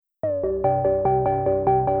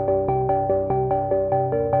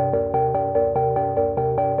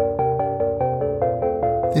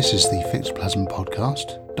This is the Fictoplasm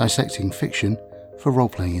podcast, dissecting fiction for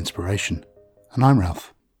role-playing inspiration. And I'm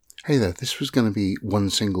Ralph. Hey there, this was going to be one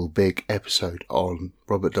single big episode on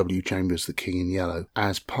Robert W. Chambers' The King in Yellow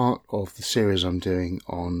as part of the series I'm doing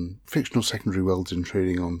on fictional secondary worlds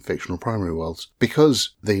intruding on fictional primary worlds.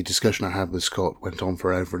 Because the discussion I had with Scott went on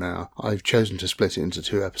for over an hour, I've chosen to split it into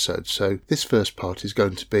two episodes. So this first part is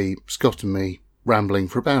going to be Scott and me rambling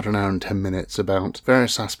for about an hour and 10 minutes about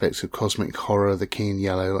various aspects of cosmic horror, The King in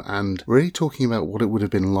Yellow, and really talking about what it would have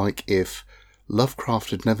been like if Lovecraft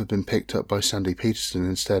had never been picked up by Sandy Peterson.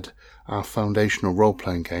 Instead, our foundational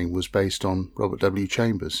role-playing game was based on Robert W.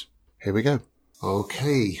 Chambers. Here we go.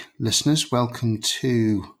 Okay, listeners, welcome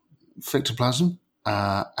to Fictoplasm,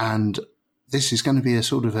 and this is going to be a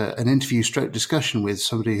sort of an interview stroke discussion with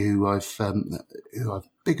somebody who I'm a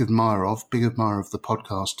big admirer of the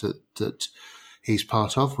podcast that he's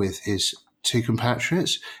part of with his two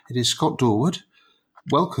compatriots. It is Scott Dorward.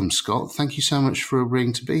 Welcome, Scott. Thank you so much for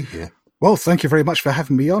agreeing to be here. Well, thank you very much for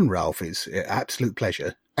having me on, Ralph. It's an absolute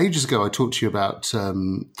pleasure. Ages ago, I talked to you about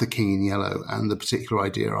The King in Yellow and the particular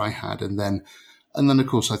idea I had, and then, of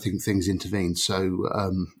course, I think things intervened,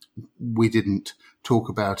 so we didn't talk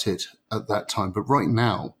about it at that time. But right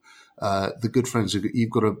now, the good friends, you've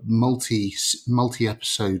got a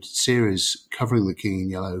multi-episode series covering The King in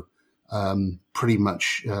Yellow, pretty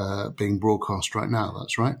much being broadcast right now.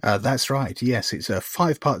 That's right? That's right, yes. It's a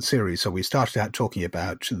 5-part series. So we started out talking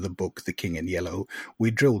about the book, The King in Yellow.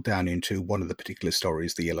 We drilled down into one of the particular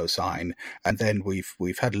stories, The Yellow Sign, and then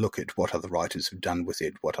we've had a look at what other writers have done with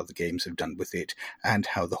it, what other games have done with it, and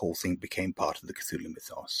how the whole thing became part of the Cthulhu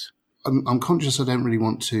mythos. I'm conscious I don't really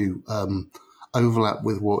want to overlap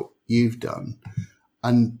with what you've done.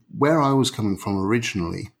 And where I was coming from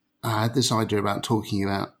originally, I had this idea about talking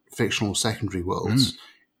about fictional secondary worlds.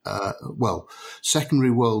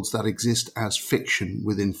 Secondary worlds that exist as fiction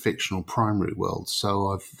within fictional primary worlds.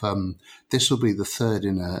 So this will be the third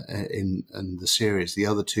in the series. The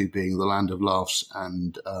other two being The Land of Laughs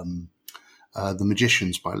and The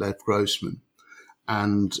Magicians by Lev Grossman.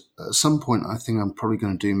 And at some point, I think I'm probably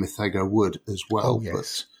going to do Mythego Wood as well. Oh,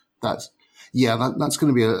 yes. But that's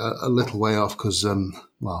going to be a little way off because,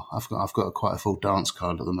 I've got quite a full dance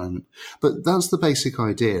card at the moment. But that's the basic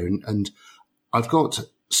idea, and I've got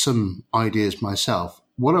some ideas myself.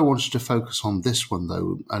 What I wanted to focus on this one,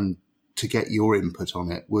 though, and to get your input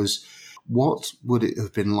on it, was what would it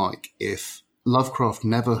have been like if Lovecraft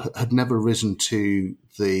had never risen to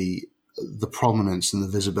the prominence and the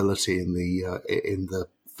visibility in the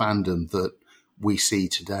fandom that we see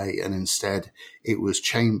today, and instead it was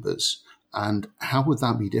Chambers. And how would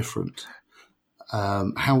that be different?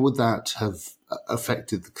 How would that have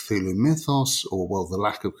affected the Cthulhu mythos, or, the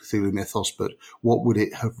lack of Cthulhu mythos, but what would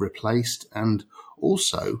it have replaced? And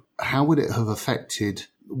also, how would it have affected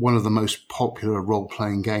one of the most popular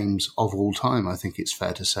role-playing games of all time, I think it's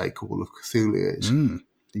fair to say, Call of Cthulhu is?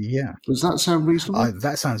 Yeah. Does that sound reasonable?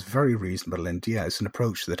 That sounds very reasonable, and yeah, it's an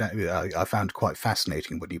approach that I found quite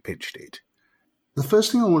fascinating when you pitched it. The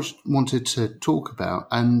first thing I wanted to talk about,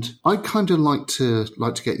 and I'd kind of like to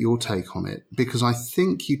get your take on it, because I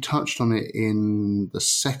think you touched on it in the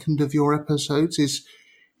second of your episodes, is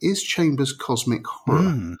Chambers cosmic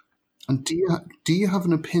horror? And do you have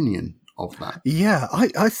an opinion of that? Yeah,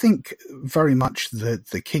 I think very much that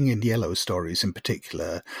the King in Yellow stories in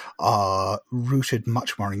particular are rooted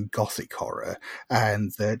much more in Gothic horror,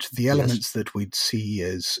 and that the elements that we'd see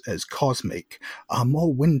as cosmic are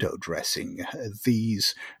more window dressing.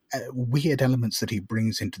 These weird elements that he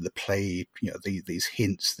brings into the play, these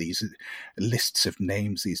hints, these lists of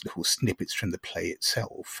names, these little snippets from the play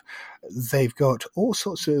itself. They've got all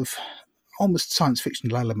sorts of almost science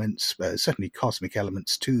fictional elements, certainly cosmic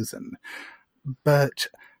elements to them. But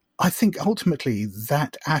I think ultimately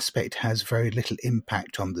that aspect has very little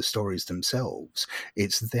impact on the stories themselves.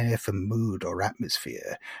 It's there for mood or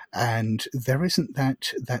atmosphere, and there isn't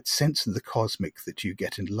that sense of the cosmic that you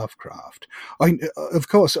get in Lovecraft. Of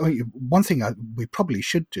course, one thing we probably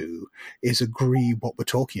should do is agree what we're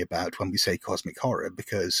talking about when we say cosmic horror,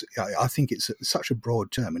 because I think it's such a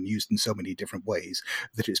broad term and used in so many different ways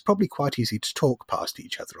that it's probably quite easy to talk past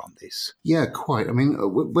each other on this. Yeah, quite. I mean,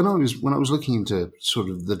 when I was looking into sort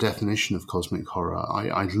of the definition of cosmic horror,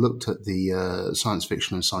 I looked at the Science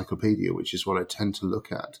Fiction Encyclopedia, which is what I tend to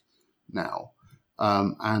look at now.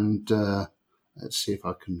 Let's see if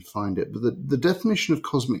I can find it. But the definition of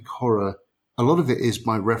cosmic horror, a lot of it is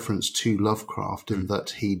by reference to Lovecraft, in that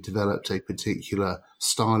he developed a particular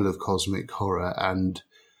style of cosmic horror and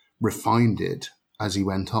refined it as he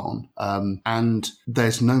went on. And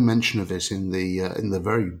there's no mention of it in the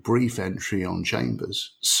very brief entry on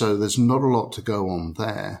Chambers. So there's not a lot to go on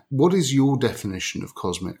there. What is your definition of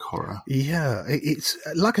cosmic horror? Yeah, it's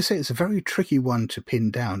like I say, it's a very tricky one to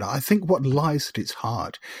pin down. I think what lies at its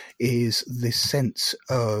heart is this sense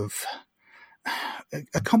of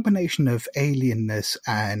a combination of alienness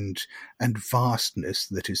and vastness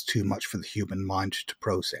that is too much for the human mind to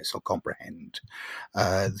process or comprehend.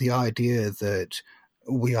 The idea that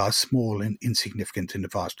we are small and insignificant in a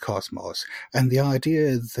vast cosmos, and the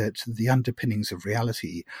idea that the underpinnings of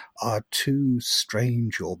reality are too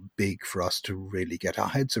strange or big for us to really get our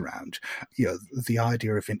heads around. The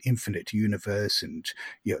idea of an infinite universe and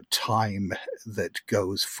time that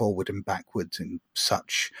goes forward and backwards in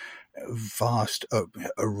such vast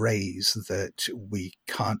arrays that we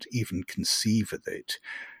can't even conceive of it.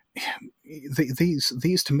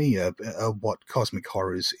 These to me are what cosmic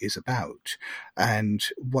horror is about, and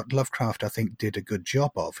what Lovecraft I think did a good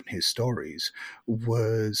job of in his stories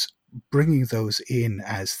was bringing those in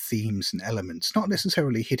as themes and elements, not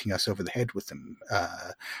necessarily hitting us over the head with them,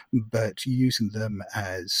 but using them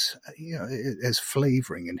as as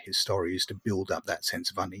flavoring in his stories to build up that sense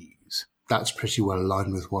of unease. That's pretty well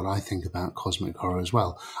aligned with what I think about cosmic horror as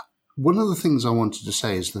well. One of the things I wanted to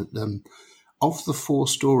say is that of the 4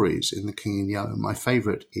 stories in The King in Yellow, my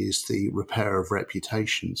favourite is The Repair of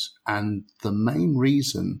Reputations. And the main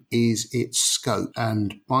reason is its scope.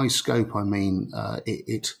 And by scope, I mean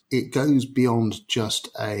it goes beyond just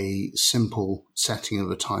a simple setting of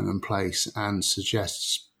a time and place and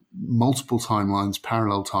suggests multiple timelines,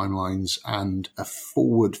 parallel timelines, and a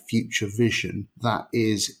forward future vision that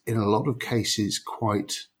is, in a lot of cases,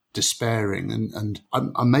 quite despairing. And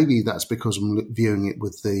maybe that's because I'm viewing it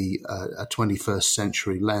with a 21st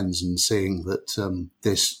century lens and seeing that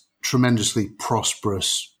this tremendously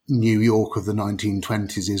prosperous New York of the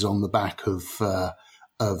 1920s is on the back of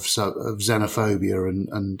xenophobia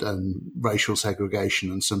and racial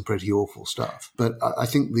segregation and some pretty awful stuff. But I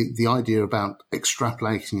think the idea about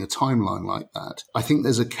extrapolating a timeline like that, I think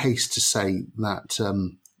there's a case to say that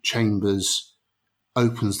Chambers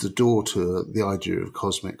opens the door to the idea of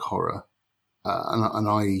cosmic horror, and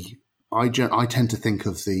I tend to think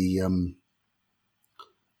of the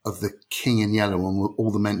King in Yellow and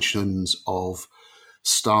all the mentions of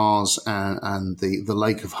stars and the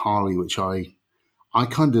Lake of Harley, which I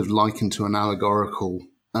kind of liken to an allegory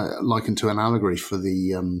for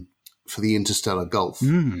the interstellar gulf.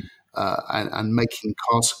 And making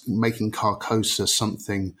Carcosa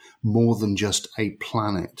something more than just a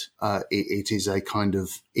planet. It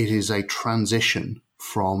is a transition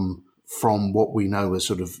from what we know as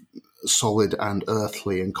sort of solid and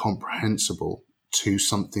earthly and comprehensible to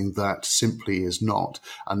something that simply is not.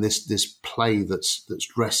 And this play that's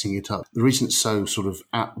dressing it up. The reason it's so sort of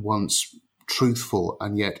at once truthful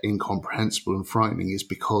and yet incomprehensible and frightening is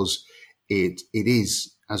because it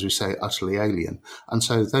is, as we say, utterly alien. And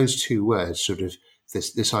so those two words, sort of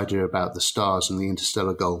this idea about the stars and the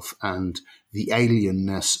interstellar gulf and the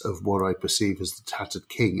alienness of what I perceive as the Tattered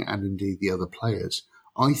King and indeed the other players,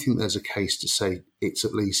 I think there's a case to say it's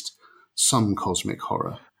at least some cosmic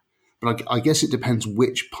horror. But I guess it depends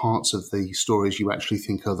which parts of the stories you actually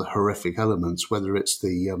think are the horrific elements, whether it's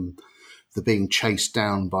the being chased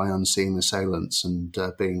down by unseen assailants and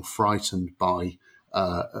being frightened by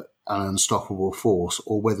an unstoppable force,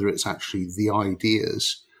 or whether it's actually the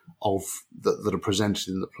ideas that are presented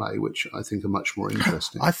in the play, which I think are much more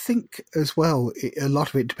interesting. I think as well, a lot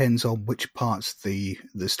of it depends on which parts of the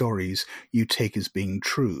stories you take as being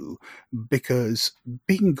true, because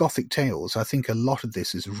being Gothic tales, I think a lot of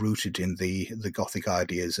this is rooted in the Gothic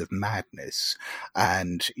ideas of madness.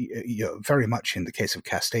 And very much in the case of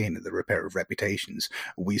Castaigne and the Repair of Reputations,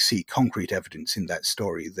 we see concrete evidence in that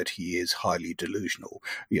story that he is highly delusional.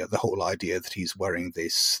 The whole idea that he's wearing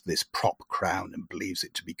this prop crown and believes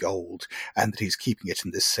it to be gold, and that he's keeping it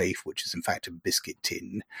in this safe, which is in fact a biscuit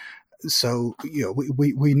tin. So,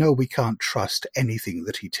 we know we can't trust anything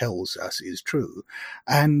that he tells us is true.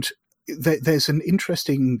 And there's an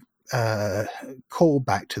interesting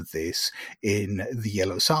callback to this in The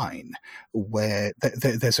Yellow Sign, where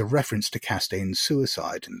there's a reference to Castaigne's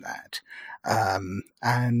suicide in that.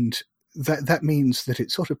 And that means that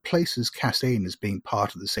it sort of places Castaigne as being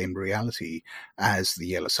part of the same reality as the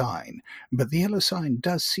Yellow Sign. But the Yellow Sign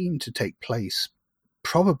does seem to take place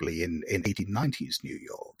probably in 1890s New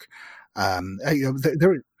York.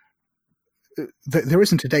 There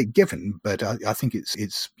isn't a date given, but I think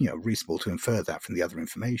it's reasonable to infer that from the other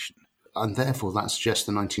information. And therefore that suggests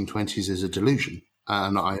the 1920s is a delusion.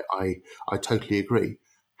 And I totally agree.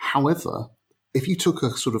 However, if you took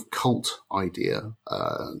a sort of cult idea,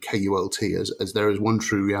 KULT, as there is one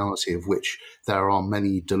true reality of which there are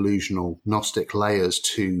many delusional Gnostic layers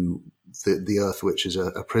to the earth, which is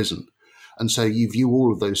a prison. And so you view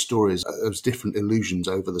all of those stories as different illusions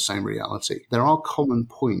over the same reality. There are common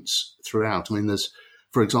points throughout. I mean,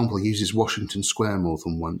 for example, he uses Washington Square more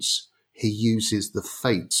than once. He uses the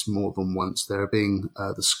Fates more than once. There are being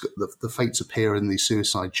the Fates appear in the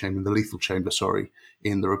suicide chamber, the lethal chamber,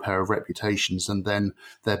 in the Repair of Reputations, and then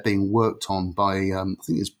they're being worked on by I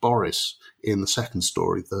think it's Boris in the second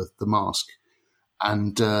story, the Mask.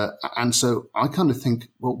 And so I kind of think,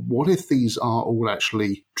 well, what if these are all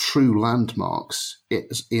actually true landmarks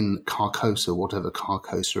in Carcosa, whatever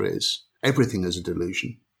Carcosa is? Everything is a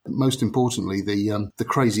delusion. Most importantly, the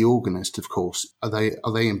crazy organist, of course, are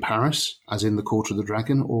they in Paris, as in the Court of the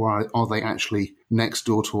Dragon, or are they actually next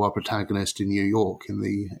door to our protagonist in New York in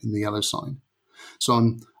the Yellow Sign? So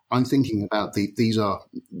I'm thinking about these are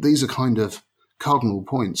kind of cardinal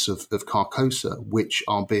points of Carcosa, which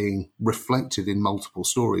are being reflected in multiple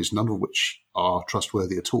stories, none of which are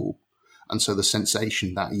trustworthy at all. And so the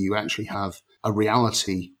sensation that you actually have a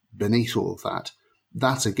reality beneath all of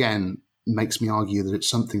that again makes me argue that it's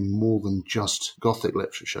something more than just Gothic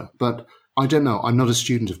literature. But I don't know. I'm not a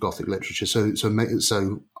student of Gothic literature, so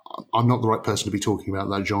I'm not the right person to be talking about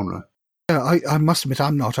that genre. I must admit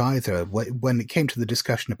I'm not either. When it came to the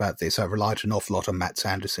discussion about this, I relied an awful lot on Matt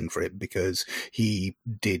Sanderson for it because he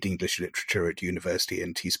did English literature at university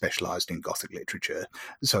and he specialised in Gothic literature.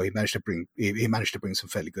 So he managed to bring some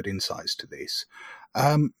fairly good insights to this.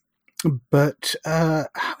 But I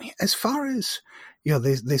mean, as far as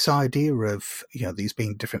this idea of these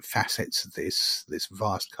being different facets of this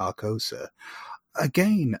vast Carcosa,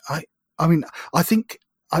 again, I think.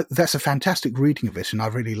 That's a fantastic reading of it, and I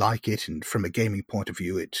really like it. And from a gaming point of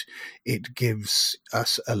view, it gives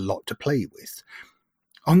us a lot to play with.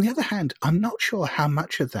 On the other hand, I'm not sure how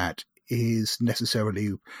much of that is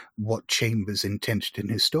necessarily what Chambers intended in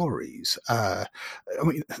his stories. I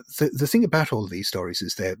mean, the thing about all these stories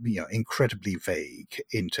is they're incredibly vague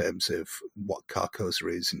in terms of what Carcosa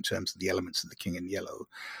is, in terms of the elements of the King in Yellow.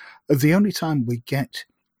 The only time we get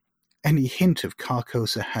any hint of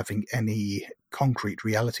Carcosa having any concrete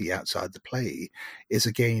reality outside the play is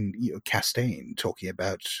again Castaigne talking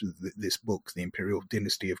about this book, The Imperial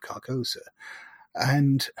Dynasty of Carcosa,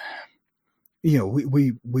 and we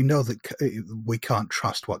know that we can't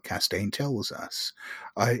trust what Castaigne tells us.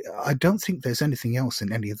 I don't think there's anything else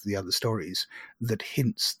in any of the other stories that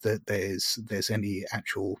hints that there's any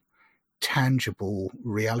actual tangible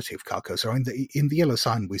reality of Carcosa. In the Yellow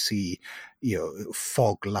Sign, we see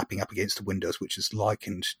fog lapping up against the windows, which is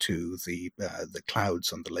likened to the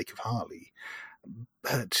clouds on the Lake of Harley.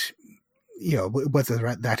 But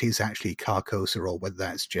whether that is actually Carcosa or whether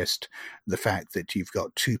that's just the fact that you've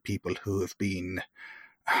got two people who have been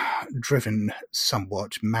driven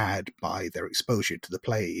somewhat mad by their exposure to the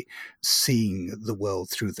play, seeing the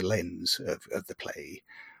world through the lens of the play,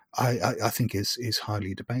 I think is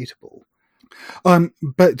highly debatable.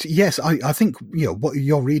 But yes, I think what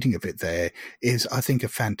your reading of it there is, I think, a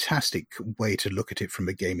fantastic way to look at it from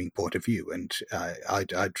a gaming point of view, and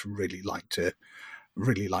I'd really like to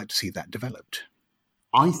see that developed.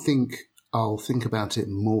 I think I'll think about it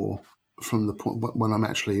more from the point when I'm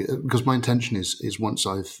actually, because my intention is once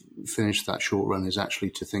I've finished that short run is actually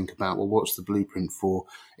to think about, well, what's the blueprint for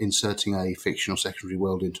inserting a fictional secondary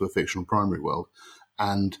world into a fictional primary world,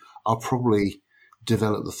 and I'll probably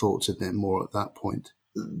develop the thoughts a bit more at that point.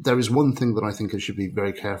 There is one thing that I think I should be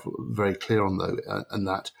very clear on, though, and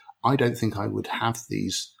that I don't think I would have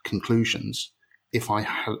these conclusions if I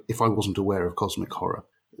wasn't aware of cosmic horror.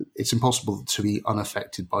 It's impossible to be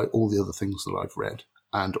unaffected by all the other things that I've read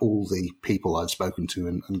and all the people I've spoken to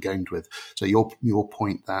and gamed with. So your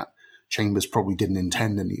point that Chambers probably didn't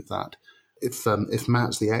intend any of that. If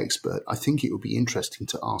Matt's the expert, I think it would be interesting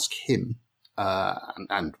to ask him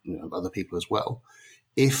and other people as well,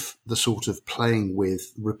 if the sort of playing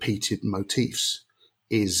with repeated motifs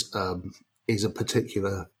is a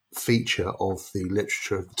particular feature of the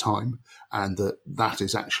literature of the time, and that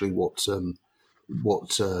is actually what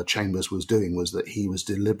Chambers was doing, was that he was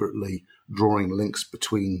deliberately drawing links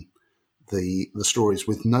between the stories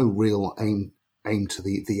with no real aim to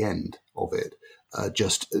the end of it.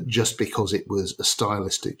 Just because it was a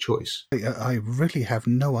stylistic choice. I really have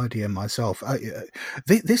no idea myself.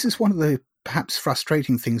 This is one of the perhaps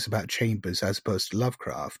frustrating things about Chambers as opposed to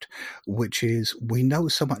Lovecraft, which is we know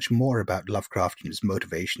so much more about Lovecraft and his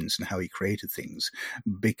motivations and how he created things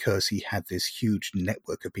because he had this huge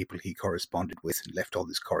network of people he corresponded with and left all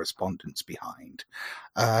this correspondence behind.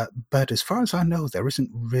 But as far as I know, there isn't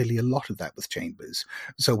really a lot of that with Chambers.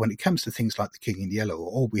 So when it comes to things like The King in Yellow,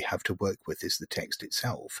 all we have to work with is the text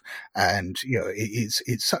itself. And,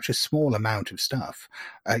 it's such a small amount of stuff.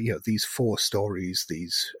 These 4 stories,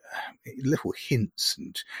 these little hints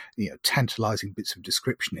and tantalizing bits of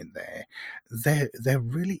description in there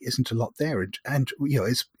really isn't a lot there, and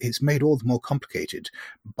it's made all the more complicated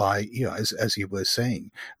by as you were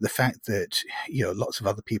saying, the fact that lots of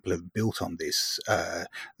other people have built on this, that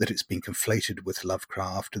it's been conflated with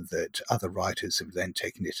Lovecraft, that other writers have then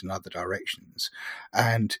taken it in other directions,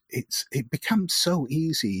 and it becomes so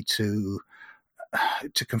easy to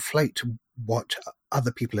conflate what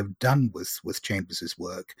other people have done with Chambers's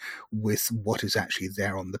work with what is actually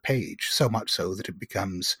there on the page, so much so that it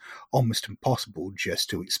becomes almost impossible just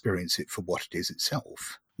to experience it for what it is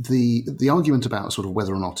itself. The argument about sort of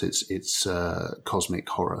whether or not it's cosmic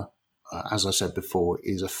horror, as I said before,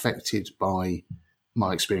 is affected by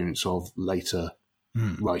my experience of later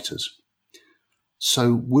writers.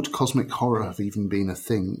 So would cosmic horror have even been a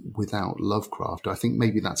thing without Lovecraft? I think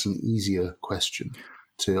maybe that's an easier question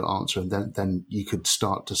to answer. And then you could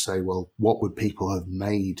start to say, well, what would people have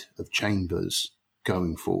made of Chambers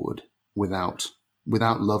going forward without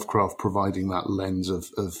Lovecraft providing that lens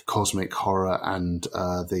of cosmic horror and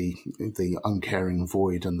the uncaring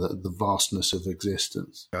void and the vastness of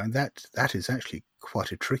existence? And that is actually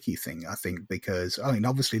quite a tricky thing, I think, because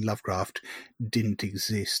obviously Lovecraft didn't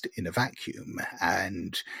exist in a vacuum,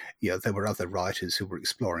 and there were other writers who were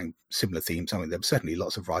exploring similar themes. There were certainly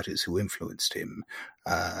lots of writers who influenced him,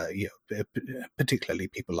 particularly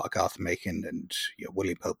people like Arthur Machen and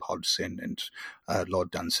William Hope Hodgson and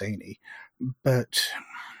Lord Dunsany. But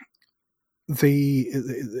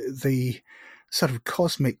the sort of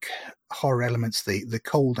cosmic horror elements, the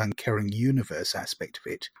cold, uncaring universe aspect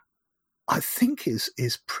of it, I think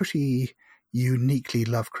is pretty uniquely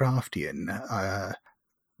Lovecraftian,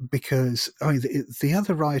 because the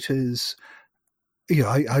other writers,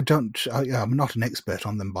 I'm not an expert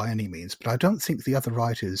on them by any means, but I don't think the other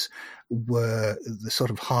writers were the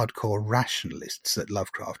sort of hardcore rationalists that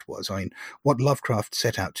Lovecraft was. What Lovecraft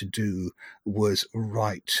set out to do was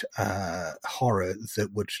write horror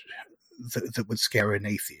that would scare an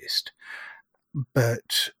atheist.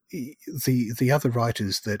 But the other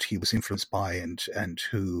writers that he was influenced by and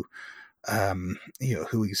who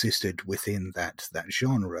who existed within that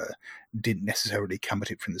genre didn't necessarily come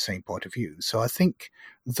at it from the same point of view. So I think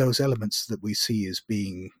those elements that we see as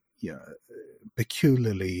being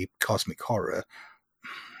peculiarly cosmic horror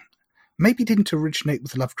maybe didn't originate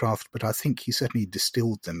with Lovecraft, but I think he certainly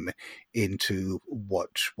distilled them into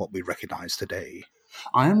what we recognize today.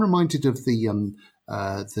 I am reminded of the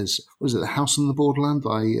there's The House on the Borderland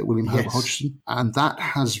by William Hope Hodgson, and that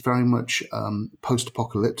has very much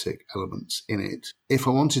post-apocalyptic elements in it. If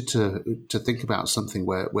I wanted to think about something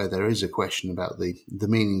where there is a question about the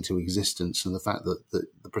meaning to existence and the fact that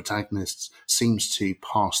the protagonist seems to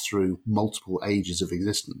pass through multiple ages of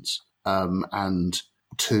existence, and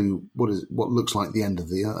to what looks like the end of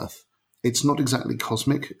the earth, it's not exactly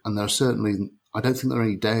cosmic, and there are certainly, I don't think there are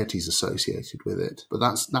any deities associated with it, but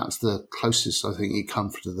that's the closest I think you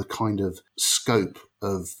come to the kind of scope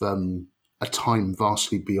of a time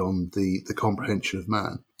vastly beyond the comprehension of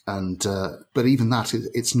man. And but even that,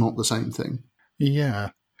 it's not the same thing. Yeah.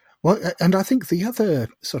 Well, and I think the other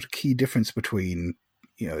sort of key difference between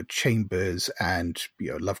Chambers and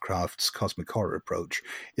Lovecraft's cosmic horror approach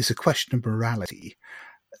is a question of morality.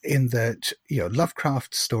 In that,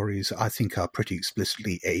 Lovecraft stories, I think, are pretty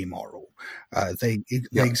explicitly amoral. They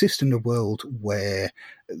exist in a world where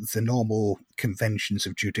the normal conventions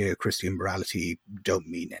of Judeo-Christian morality don't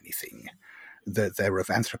mean anything. That they're of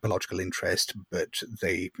anthropological interest, but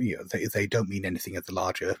they don't mean anything at the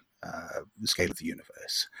larger scale of the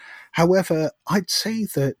universe. However, I'd say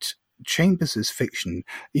that Chambers's fiction,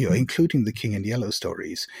 including the King in Yellow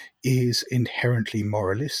stories, is inherently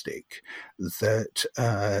moralistic. That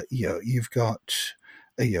you've got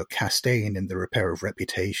Castaigne in The Repair of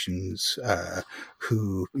Reputations,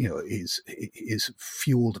 who is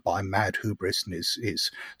fueled by mad hubris and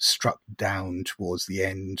is struck down towards the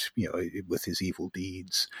end, with his evil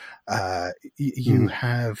deeds. You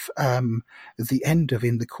have the end of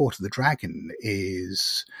In the Court of the Dragon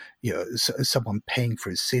is someone paying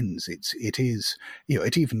for his sins. It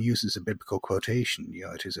even uses a biblical quotation.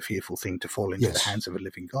 It is a fearful thing to fall into the hands of a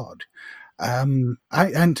living God. Even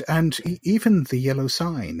the yellow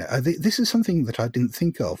sign. This is something that I didn't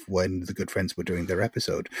think of when the Good Friends were doing their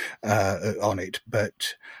episode on it,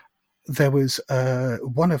 but there was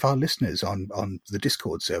one of our listeners on the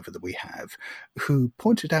Discord server that we have who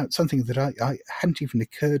pointed out something that I hadn't even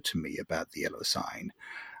occurred to me about the yellow sign,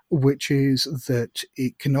 which is that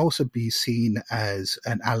it can also be seen as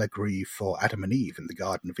an allegory for Adam and Eve in the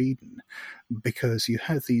Garden of Eden, because you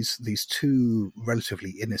have these two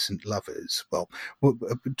relatively innocent lovers. Well, we'll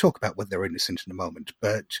talk about whether they're innocent in a moment,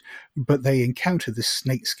 but they encounter this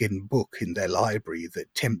snakeskin book in their library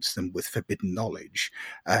that tempts them with forbidden knowledge,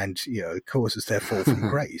 and causes their fall from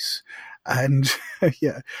grace. And when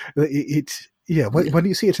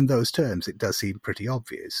you see it in those terms, it does seem pretty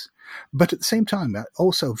obvious. But at the same time,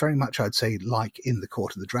 also very much, I'd say, like in The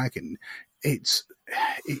Court of the Dragon, it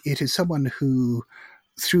is someone who,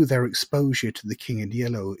 through their exposure to the King in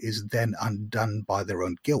Yellow, is then undone by their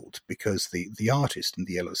own guilt, because the artist in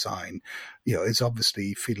the yellow sign, is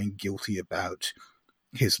obviously feeling guilty about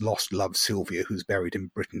his lost love Sylvia, who's buried in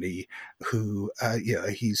Brittany, who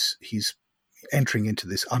he's entering into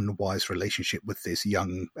this unwise relationship with this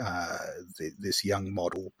young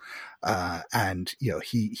model, and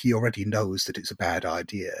he already knows that it's a bad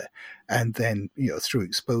idea, and then through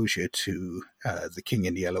exposure to the King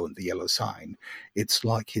in Yellow and the yellow sign, it's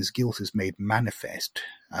like his guilt is made manifest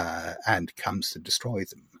and comes to destroy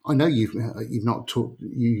them. I know you've not talked.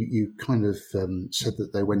 You kind of said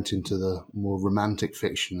that they went into the more romantic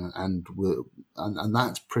fiction, and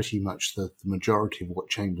that's pretty much the majority of what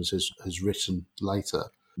Chambers has written later.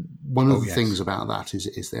 One of the things about that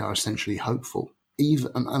is they are essentially hopeful.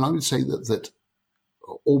 And I would say that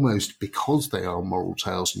almost because they are moral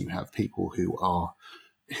tales, and you have people who are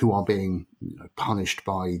being punished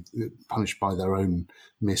by their own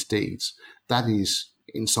misdeeds, that is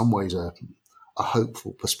in some ways a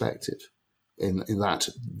hopeful perspective, in that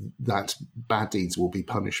bad deeds will be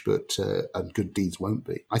punished, but and good deeds won't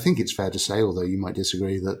be. I think it's fair to say, although you might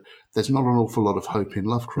disagree, that there's not an awful lot of hope in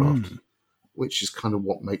Lovecraft, which is kind of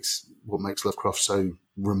what makes Lovecraft so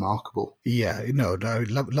remarkable. Yeah, no,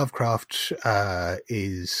 Lovecraft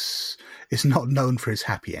is not known for his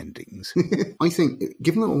happy endings. I think,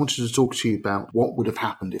 given that I wanted to talk to you about what would have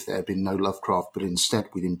happened if there had been no Lovecraft, but instead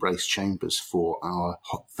we'd embraced Chambers for our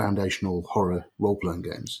foundational horror role-playing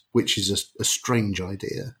games, which is a strange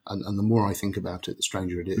idea, and the more I think about it, the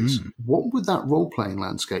stranger it is. What would that role-playing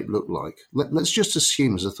landscape look like? Let's just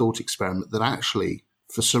assume as a thought experiment that actually,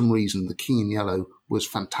 for some reason, The King in Yellow was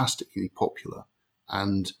fantastically popular,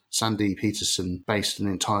 and Sandy Peterson based an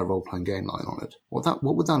entire role-playing game line on it. What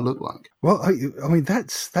would that look like? Well, I mean,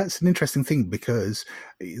 that's an interesting thing, because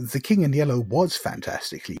The King in Yellow was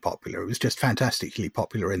fantastically popular. It was just fantastically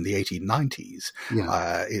popular in the 1890s.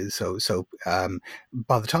 Yeah. So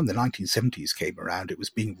by the time the 1970s came around, it was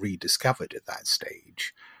being rediscovered at that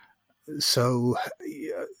stage. So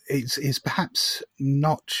it's perhaps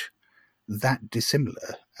not that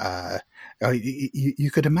dissimilar.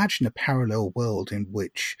 You could imagine a parallel world in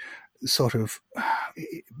which sort of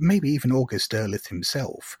maybe even August Derleth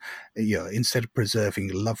himself, instead of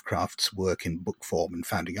preserving Lovecraft's work in book form and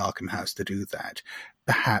founding Arkham House to do that,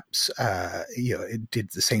 perhaps it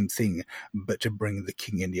did the same thing, but to bring The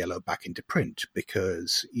King in Yellow back into print,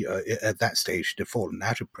 because at that stage it had fallen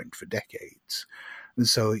out of print for decades. And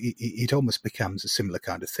so it almost becomes a similar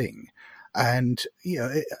kind of thing. And,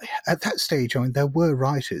 at that stage, I mean, there were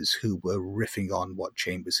writers who were riffing on what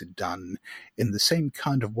Chambers had done in the same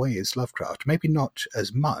kind of way as Lovecraft. Maybe not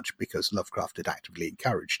as much, because Lovecraft had actively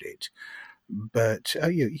encouraged it. But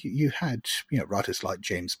you had writers like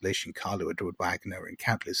James Blish and Carlo Edward Wagner and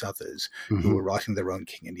countless others who were writing their own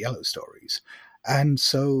King in Yellow stories. And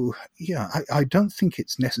so, I don't think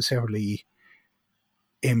it's necessarily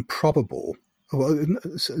improbable. Well,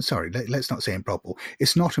 sorry, let's not say improbable.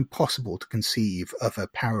 It's not impossible to conceive of a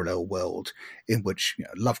parallel world in which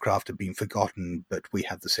Lovecraft had been forgotten, but we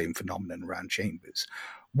had the same phenomenon around Chambers.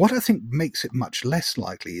 What I think makes it much less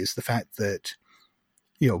likely is the fact that,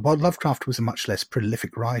 while Lovecraft was a much less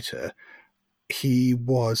prolific writer, he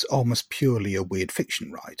was almost purely a weird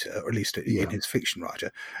fiction writer, or at least in his fiction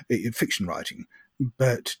writing.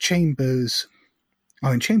 But Chambers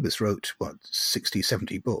wrote, 60,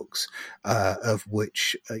 70 books, of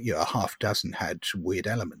which, a half dozen had weird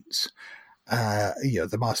elements.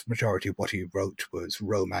 The vast majority of what he wrote was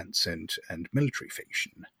romance and military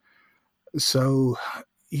fiction. So,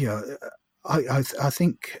 I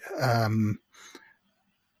think,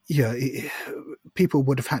 people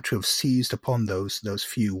would have had to have seized upon those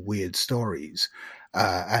few weird stories,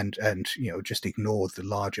 and just ignored the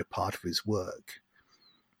larger part of his work.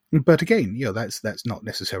 But again, that's not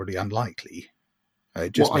necessarily unlikely.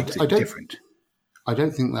 It just makes it different. I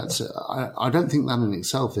don't think that's. I don't think that in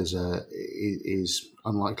itself is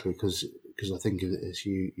unlikely because I think, as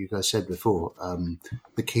you guys said before,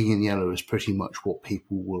 the King in Yellow is pretty much what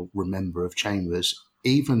people will remember of Chambers,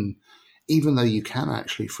 even though you can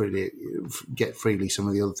actually get freely some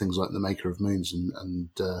of the other things like the Maker of Moons and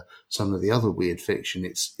some of the other weird fiction.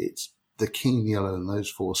 It's the King in Yellow and those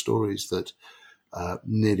 4 stories that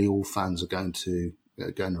nearly all fans are going to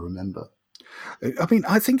remember. I mean,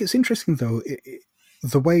 I think it's interesting though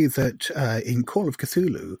the way that in Call of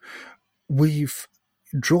Cthulhu we've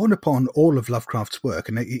drawn upon all of Lovecraft's work,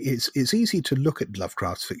 and it's easy to look at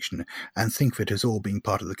Lovecraft's fiction and think of it as all being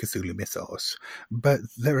part of the Cthulhu mythos, but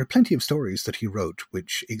there are plenty of stories that he wrote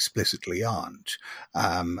which explicitly aren't,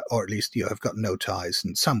 or at least have got no ties,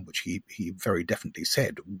 and some which he very definitely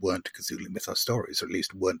said weren't Cthulhu mythos stories, or at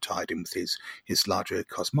least weren't tied in with his larger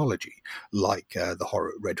cosmology, like the horror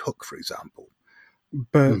at Red Hook, for example.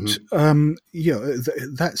 But,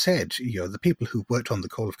 that said, the people who worked on the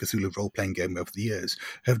Call of Cthulhu role-playing game over the years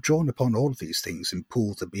have drawn upon all of these things and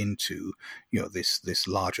pulled them into, this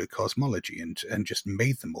larger cosmology and just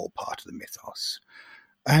made them all part of the mythos.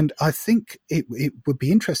 And I think it would be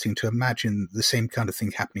interesting to imagine the same kind of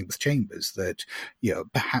thing happening with Chambers, that,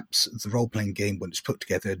 perhaps the role-playing game, when it's put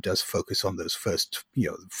together, does focus on those first,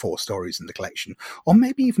 4 stories in the collection, or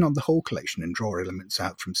maybe even on the whole collection and draw elements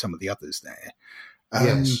out from some of the others there.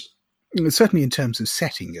 Yes. Certainly in terms of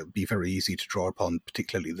setting, it would be very easy to draw upon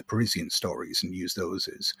particularly the Parisian stories and use those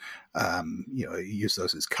as,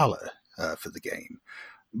 colour for the game.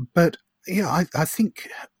 But, I think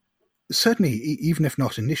certainly, even if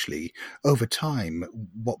not initially, over time,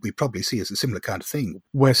 what we probably see is a similar kind of thing,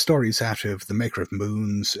 where stories out of The Maker of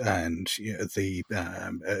Moons and the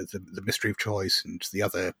Mystery of Choice and the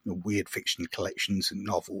other weird fiction collections and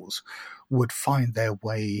novels would find their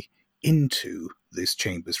way into this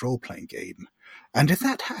Chambers role-playing game. And if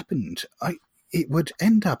that happened, it would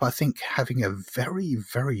end up, I think, having a very,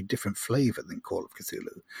 very different flavour than Call of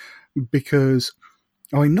Cthulhu. Because,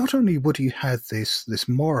 not only would you have this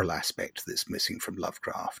moral aspect that's missing from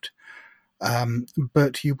Lovecraft,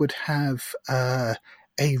 but you would have a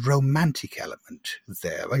romantic element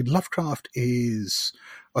there. Lovecraft is...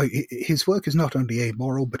 his work is not only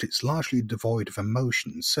amoral, but it's largely devoid of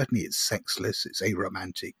emotion. Certainly it's sexless, it's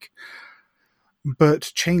aromantic.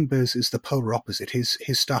 But Chambers is the polar opposite. His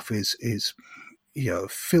stuff is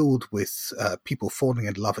filled with people falling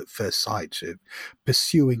in love at first sight,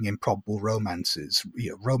 pursuing improbable romances,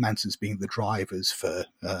 romances being the drivers for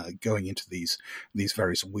going into these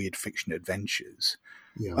various weird fiction adventures.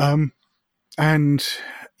 Yeah.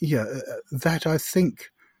 That I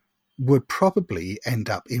think would probably end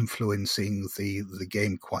up influencing the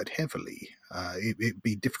game quite heavily. It'd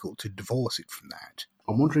be difficult to divorce it from that.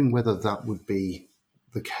 I'm wondering whether that would be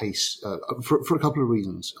the case for a couple of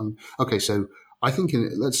reasons. Okay, so I think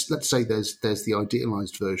let's say there's the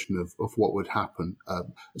idealized version of what would happen.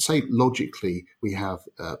 Say logically, we have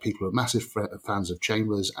people who are massive fans of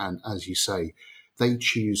Chambers, and as you say, they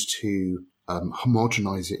choose to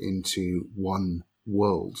homogenize it into one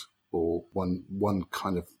world or one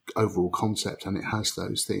kind of overall concept, and it has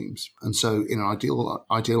those themes. And so in an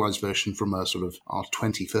idealized version from a sort of our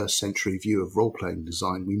 21st century view of role-playing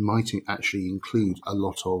design, we might actually include a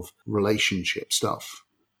lot of relationship stuff.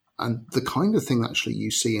 And the kind of thing actually you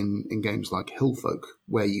see in games like Hillfolk,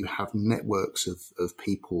 where you have networks of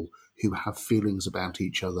people who have feelings about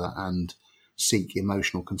each other and seek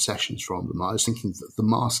emotional concessions from them. I was thinking that The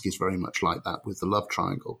Mask is very much like that with the love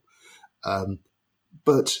triangle.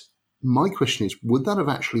 But my question is, would that have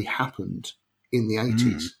actually happened in the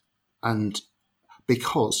 80s? And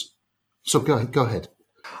because... So go ahead.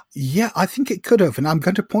 Yeah, I think it could have, and I'm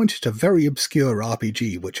going to point at a very obscure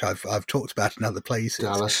RPG, which I've talked about in other places.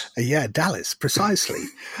 Dallas. Dallas, precisely.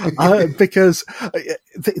 Because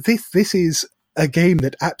this is a game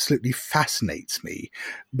that absolutely fascinates me,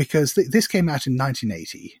 because this came out in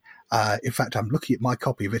 1980. In fact, I'm looking at my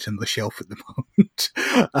copy of it on the shelf at the moment.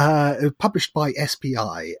 Published by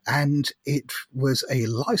SPI, and it was a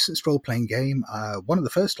licensed role-playing game, one of the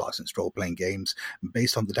first licensed role-playing games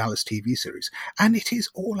based on the Dallas TV series. And it is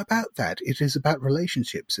all about that. It is about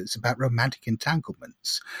relationships. It's about romantic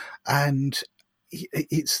entanglements. And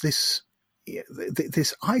it's this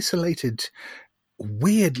isolated,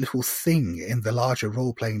 weird little thing in the larger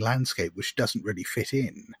role-playing landscape which doesn't really fit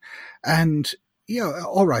in. And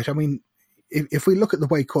all right, I mean, if we look at the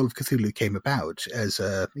way Call of Cthulhu came about as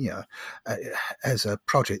as a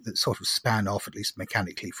project that sort of span off, at least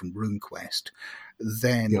mechanically, from RuneQuest,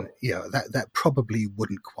 then that probably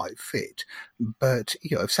wouldn't quite fit. But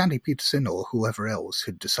if Sandy Peterson or whoever else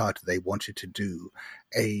had decided they wanted to do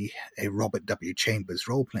a Robert W. Chambers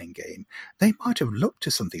role-playing game, they might have looked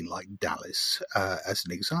to something like Dallas as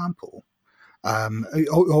an example.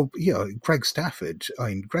 Greg Stafford.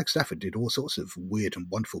 Greg Stafford did all sorts of weird and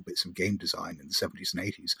wonderful bits of game design in the 70s and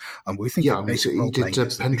 80s. And we think basic he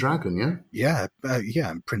did Pendragon,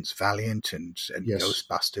 and Prince Valiant and yes.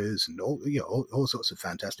 Ghostbusters and all sorts of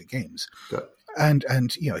fantastic games. Yeah.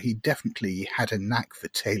 And he definitely had a knack for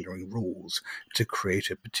tailoring rules to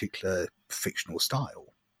create a particular fictional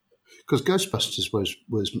style. Because Ghostbusters was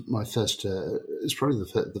my first. It's probably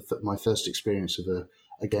my first experience of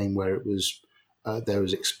a game where it was there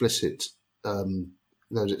was explicit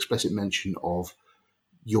mention of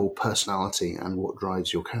your personality and what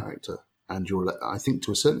drives your character, and I think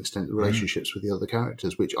to a certain extent the relationships with the other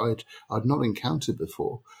characters, which I'd not encountered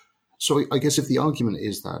before. So I guess if the argument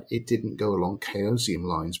is that it didn't go along Chaosium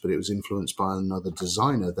lines, but it was influenced by another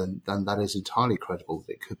designer, then that is entirely credible.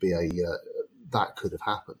 It could be that could have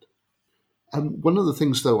happened. One of the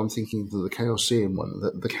things, though, I'm thinking of the Chaosium one,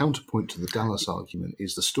 the counterpoint to the Dallas argument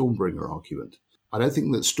is the Stormbringer argument. I don't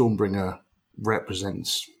think that Stormbringer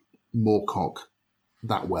represents Moorcock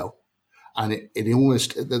that well. And there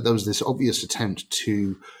was this obvious attempt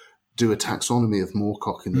to do a taxonomy of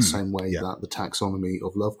Moorcock in the same way that the taxonomy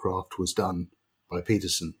of Lovecraft was done by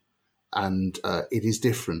Peterson. And it is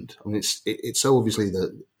different. I mean, it's so obviously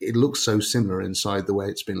that it looks so similar inside the way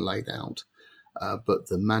it's been laid out. But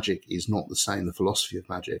the magic is not the same, the philosophy of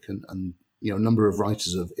magic. And a number of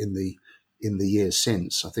writers in the years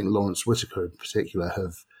since, I think Lawrence Whitaker in particular,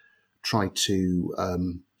 have tried to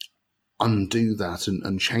undo that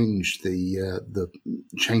and change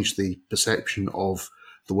the perception of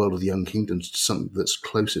the world of the Young Kingdoms to something that's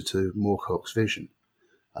closer to Moorcock's vision.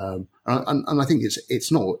 And I think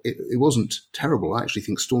it wasn't terrible. I actually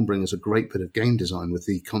think Stormbringer is a great bit of game design with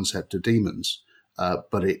the concept of demons,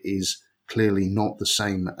 but it is clearly not the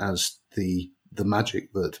same as the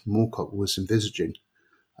magic that Moorcock was envisaging.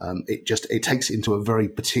 It takes it into a very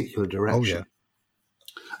particular direction.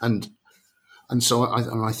 Oh, yeah. And so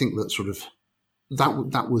I think that sort of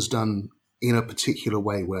that was done in a particular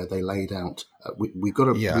way where they laid out we've got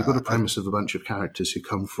a premise of a bunch of characters who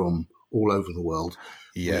come from all over the world.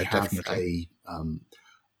 Yeah, we have definitely.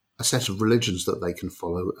 A set of religions that they can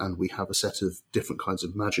follow, and we have a set of different kinds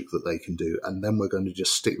of magic that they can do, and then we're going to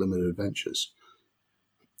just stick them in adventures.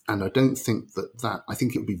 And I don't think I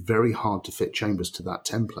think it would be very hard to fit Chambers to that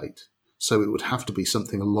template. So it would have to be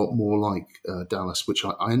something a lot more like Dallas, which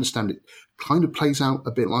I understand it kind of plays out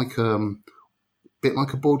a bit like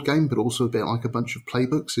a board game, but also a bit like a bunch of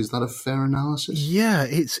playbooks. Is that a fair analysis? Yeah,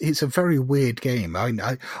 it's a very weird game.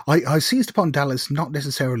 I seized upon Dallas not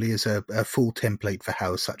necessarily as a full template for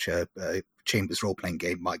how such a Chambers role-playing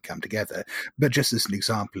game might come together, but just as an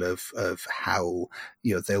example of how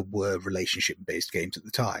there were relationship-based games at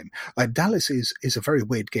the time. Dallas is a very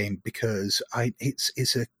weird game because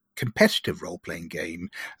it's a competitive role-playing game.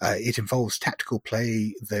 It involves tactical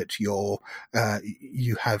play that you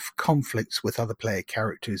have conflicts with other player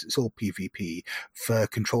characters. It's all PvP for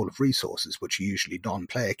control of resources, which are usually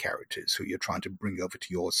non-player characters who you're trying to bring over to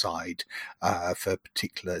your side for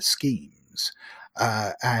particular schemes.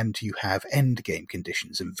 And you have end game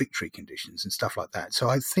conditions and victory conditions and stuff like that. So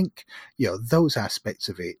I think, those aspects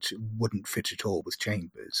of it wouldn't fit at all with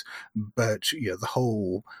Chambers, but, the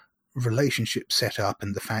whole relationship set up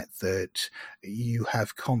and the fact that you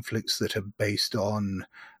have conflicts that are based on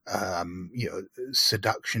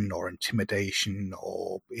seduction or intimidation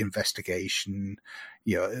or investigation,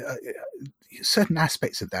 certain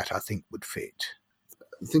aspects of that I think would fit.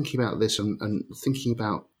 Thinking about this and thinking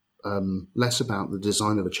about less about the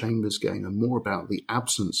design of a Chambers game and more about the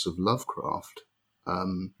absence of Lovecraft,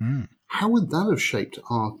 how would that have shaped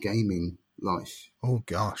our gaming life? Oh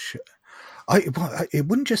gosh, it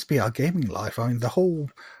wouldn't just be our gaming life. I mean,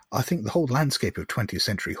 I think the whole landscape of 20th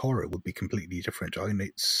century horror would be completely different. I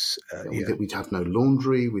mean, we'd have no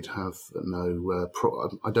laundry. We'd have no.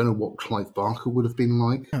 I don't know what Clive Barker would have been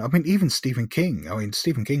like. I mean, even Stephen King. I mean,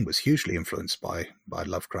 Stephen King was hugely influenced by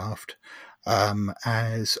Lovecraft,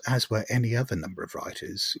 as were any other number of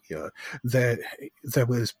writers. There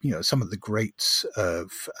was some of the greats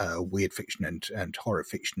of weird fiction and horror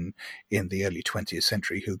fiction in the early 20th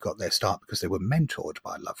century who got their start because they were mentored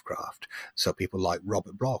by Lovecraft. So people like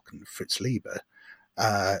Robert Bloch and Fritz Lieber.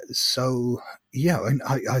 And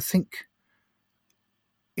I think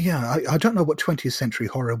Yeah, I don't know what 20th century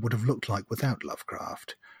horror would have looked like without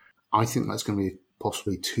Lovecraft. I think that's going to be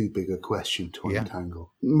possibly too big a question to Yeah.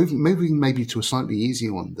 untangle. Moving maybe to a slightly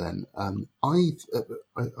easier one then. I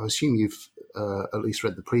assume you've at least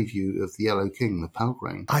read the preview of The Yellow King, the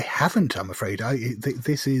Pelgrane. I haven't, I'm afraid.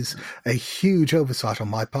 This is a huge oversight on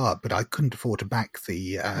my part, but I couldn't afford to back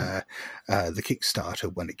the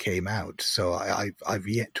Kickstarter when it came out, so I've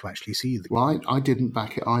yet to actually see the. Well, I didn't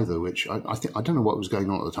back it either, which I think I don't know what was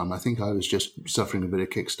going on at the time. I think I was just suffering a bit of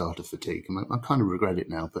Kickstarter fatigue, and I kind of regret it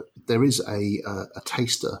now. But there is a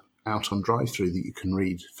taster out on drive-through that you can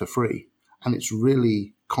read for free, and it's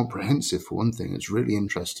really comprehensive. For one thing, it's really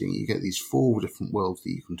interesting. You get these 4 different worlds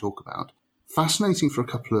that you can talk about. Fascinating for a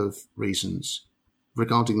couple of reasons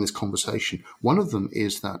regarding this conversation. One of them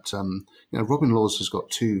is that Robin Laws has got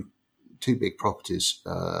two big properties.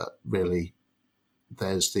 Really,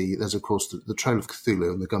 there's of course the Trail of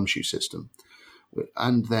Cthulhu and the Gumshoe system,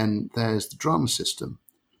 and then there's the drama system.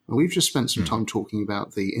 And we've just spent some time talking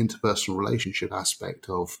about the interpersonal relationship aspect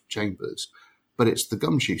of Chambers, but it's the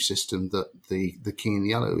Gumshoe system that the King in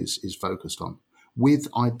Yellow is focused on, with,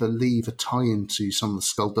 I believe, a tie-in to some of the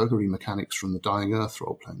skullduggery mechanics from the Dying Earth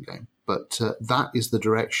role-playing game. But that is the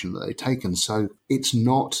direction that they've taken. So it's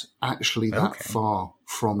not actually that far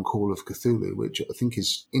from Call of Cthulhu, which I think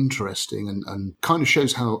is interesting and kind of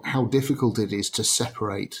shows how difficult it is to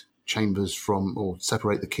separate Chambers from, or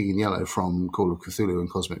separate the King in Yellow from Call of Cthulhu and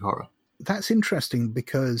Cosmic Horror. That's interesting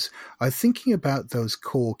because I'm thinking about those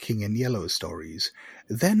core King in Yellow stories.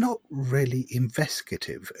 They're not really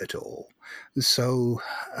investigative at all. So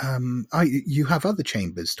you have other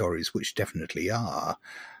Chambers stories which definitely are.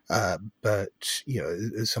 But,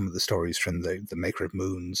 some of the stories from the Maker of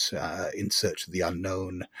Moons, In Search of the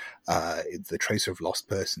Unknown, The Tracer of Lost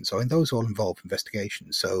Persons, those all involve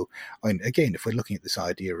investigation. So, again, if we're looking at this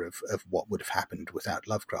idea of what would have happened without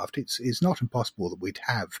Lovecraft, it's not impossible that we'd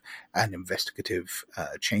have an investigative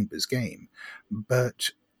Chambers game.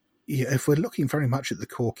 But if we're looking very much at the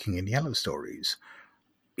core King in Yellow stories,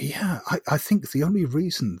 I think the only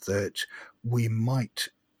reason that we might,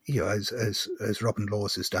 as Robin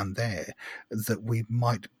Laws has done there, that we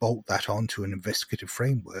might bolt that onto an investigative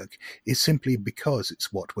framework is simply because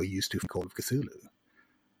it's what we're used to from Call of Cthulhu.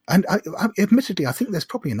 And admittedly, I think there's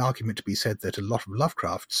probably an argument to be said that a lot of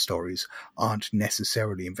Lovecraft stories aren't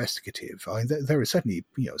necessarily investigative. There are certainly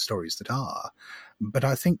stories that are, but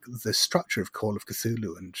I think the structure of Call of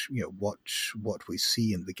Cthulhu and what we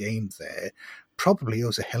see in the game there probably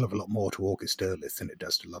owes a hell of a lot more to August Derleth than it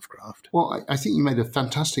does to Lovecraft. Well, I think you made a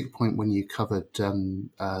fantastic point when you covered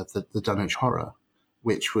the Dunwich Horror,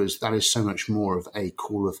 that is so much more of a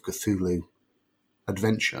Call of Cthulhu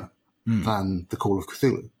adventure than the Call of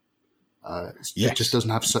Cthulhu. It just doesn't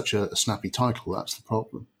have such a snappy title. That's the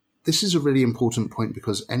problem. This is a really important point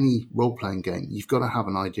because any role-playing game, you've got to have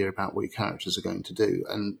an idea about what your characters are going to do.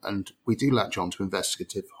 And we do latch on to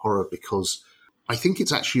investigative horror because I think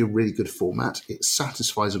it's actually a really good format. It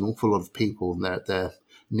satisfies an awful lot of people and their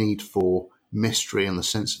need for mystery and the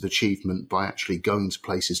sense of achievement by actually going to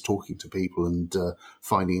places, talking to people and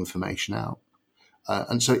finding information out.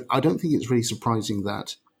 And so I don't think it's really surprising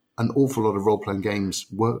that an awful lot of role-playing games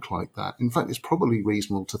work like that. In fact, it's probably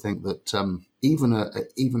reasonable to think that even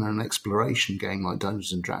an exploration game like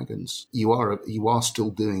Dungeons and Dragons, you are still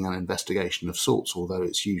doing an investigation of sorts, although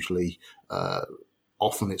it's usually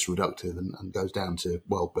often it's reductive and goes down to,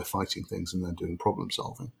 well, we're fighting things and then doing problem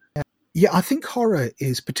solving. Yeah, I think horror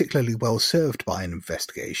is particularly well served by an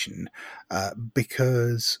investigation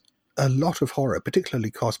because a lot of horror,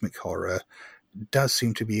 particularly cosmic horror, does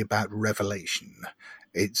seem to be about revelation.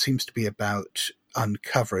 It seems to be about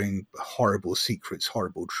uncovering horrible secrets,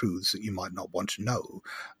 horrible truths that you might not want to know,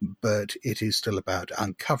 but it is still about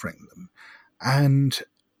uncovering them. And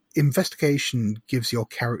investigation gives your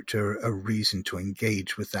character a reason to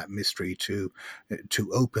engage with that mystery, to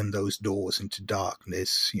open those doors into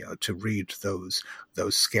darkness, to read those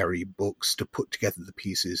scary books, to put together the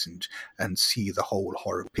pieces and see the whole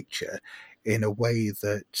horror picture in a way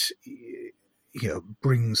that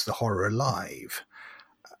brings the horror alive.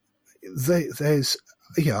 There's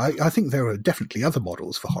I think there are definitely other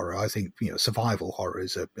models for horror. I think survival horror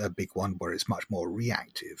is a big one where it's much more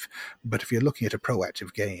reactive. But if you're looking at a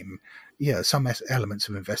proactive game, some elements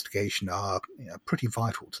of investigation are pretty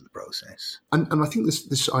vital to the process. And I think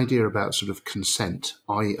this idea about sort of consent,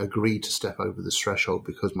 I agree to step over this threshold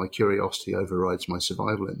because my curiosity overrides my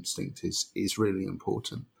survival instinct is really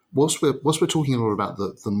important. Whilst we're talking a lot about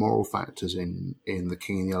the moral factors in the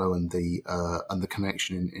King in Yellow and the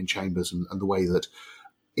connection in Chambers and the way that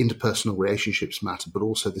interpersonal relationships matter, but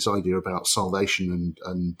also this idea about salvation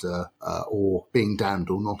and or being damned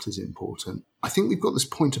or not is important. I think we've got this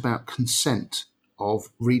point about consent of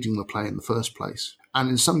reading the play in the first place. And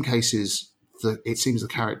in some cases, it seems the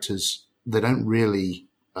characters, they don't really,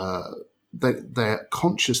 they're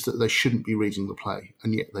conscious that they shouldn't be reading the play,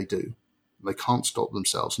 and yet they do. They can't stop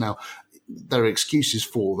themselves. Now, there are excuses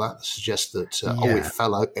for that suggest that,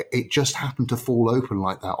 it just happened to fall open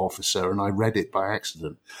like that, officer, and I read it by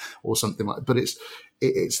accident or something like that. But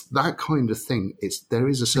it's that kind of thing. There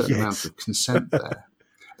is a certain amount of consent there.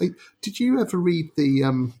 Did you ever read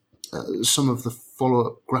some of the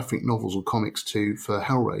follow-up graphic novels or comics for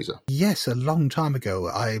Hellraiser? Yes, a long time ago.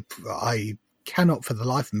 I cannot for the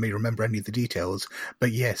life of me remember any of the details,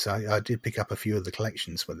 but yes, I did pick up a few of the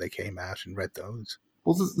collections when they came out and read those.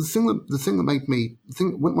 Well, the thing that made me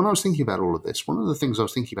think, when I was thinking about all of this, one of the things I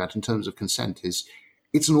was thinking about in terms of consent is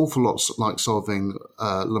it's an awful lot like solving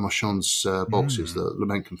Le Marchand's boxes, the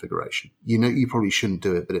Lament configuration. You know, you probably shouldn't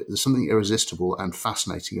do it, but there's something irresistible and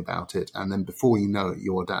fascinating about it, and then before you know it,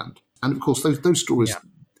 you're damned. And of course, those stories,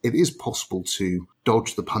 it is possible to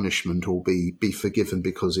dodge the punishment or be forgiven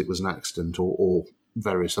because it was an accident or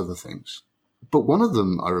various other things. But one of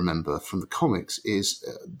them I remember from the comics is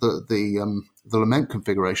the Lament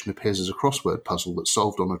configuration appears as a crossword puzzle that's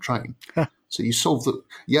solved on a train. Huh. So you solve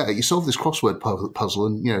this crossword puzzle,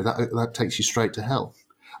 and that takes you straight to hell.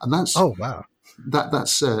 And that's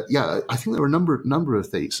that's I think there were a number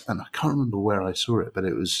of these, and I can't remember where I saw it, but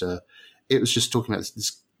it was just talking about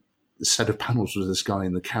this set of panels with this guy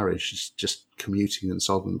in the carriage just commuting and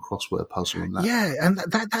solving the crossword puzzle. And that. Yeah, and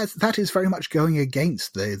that is very much going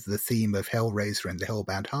against the theme of Hellraiser and the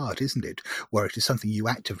Hellbound Heart, isn't it? Where it is something you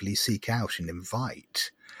actively seek out and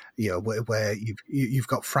invite. Where you've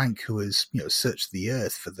got Frank who has searched the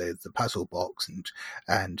earth for the puzzle box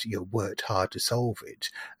and worked hard to solve it.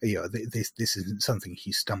 This isn't something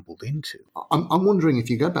he stumbled into. I'm wondering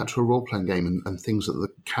if you go back to a role playing game and things that the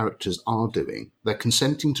characters are doing, they're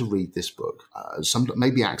consenting to read this book. Some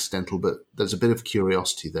maybe accidental, but there's a bit of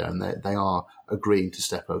curiosity there, and they are agreeing to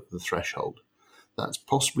step over the threshold. That's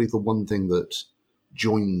possibly the one thing that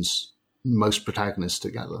joins most protagonists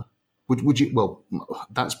together. Would you? Well,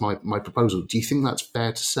 that's my proposal. Do you think that's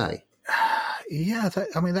fair to say? Yeah,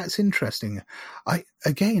 that's interesting. I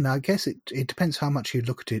guess it depends how much you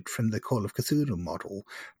look at it from the Call of Cthulhu model,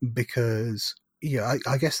 because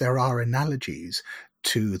I guess there are analogies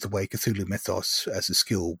to the way Cthulhu mythos as a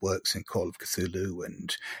skill works in Call of Cthulhu,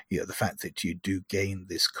 and the fact that you do gain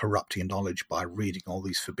this corrupting knowledge by reading all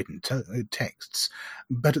these forbidden texts.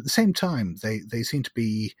 But at the same time, they seem to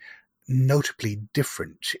be notably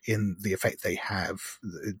different in the effect they have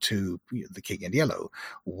to The King in Yellow,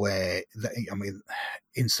 where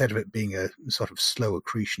instead of it being a sort of slow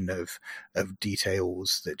accretion of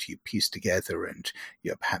details that you piece together and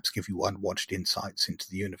perhaps give you unwanted insights into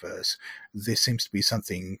the universe, this seems to be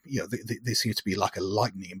something this seems to be like a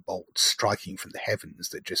lightning bolt striking from the heavens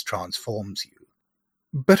that just transforms you.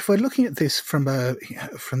 But if we're looking at this from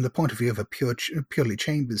the point of view of a purely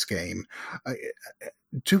Chambers game,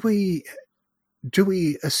 do we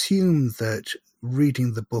assume that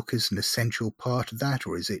reading the book is an essential part of that,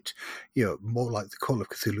 or is it more like the Call of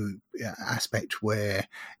Cthulhu aspect where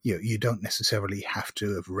you don't necessarily have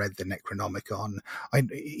to have read the Necronomicon?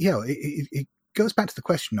 It goes back to the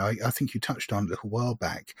question I think you touched on a little while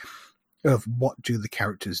back, of what do the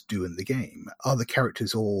characters do in the game? Are the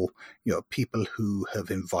characters all, people who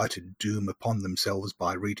have invited doom upon themselves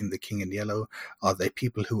by reading The King in Yellow? Are they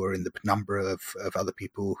people who are in the penumbra of other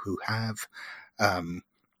people who have?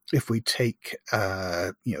 If we take,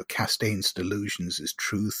 Castaigne's delusions as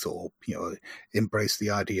truth, or, embrace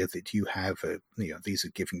the idea that you have, these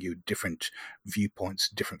are giving you different viewpoints,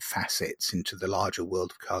 different facets into the larger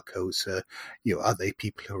world of Carcosa, are they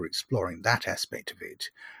people who are exploring that aspect of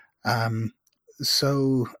it?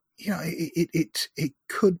 So it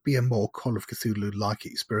could be a more Call of Cthulhu-like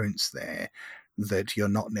experience there, that you're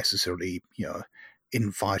not necessarily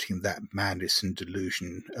inviting that madness and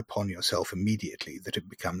delusion upon yourself immediately, that it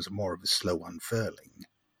becomes more of a slow unfurling.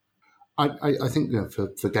 I think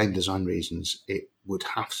for game design reasons it would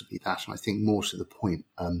have to be that, and I think more to the point.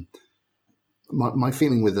 My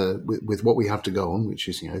feeling with what we have to go on, which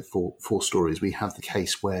is four stories, we have the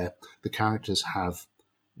case where the characters have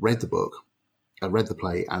read the book, read the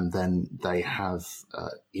play, and then they have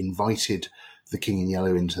invited the King in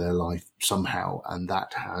Yellow into their life somehow, and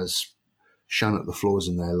that has shown up the flaws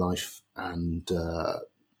in their life, and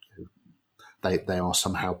they are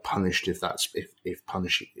somehow punished if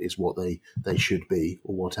punish is what they should be,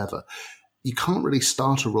 or whatever. You can't really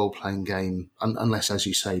start a role-playing game unless, as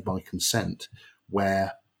you say, by consent,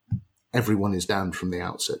 where everyone is damned from the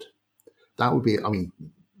outset. That would be, I mean,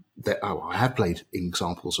 I have played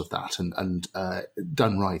examples of that, and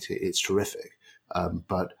done right, it's terrific.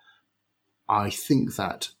 But I think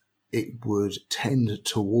that it would tend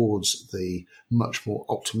towards the much more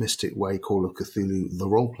optimistic way Call of Cthulhu, the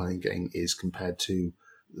role-playing game, is compared to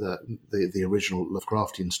the original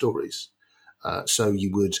Lovecraftian stories. So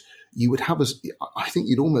you would have I think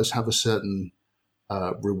you'd almost have a certain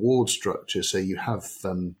reward structure. So you have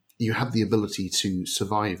the ability to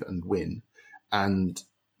survive and win, and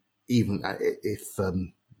even if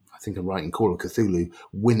I think I'm right in Call of Cthulhu,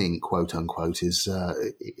 winning, quote unquote, is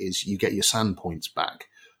you get your sand points back.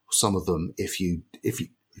 Some of them if you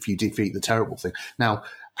defeat the terrible thing. Now,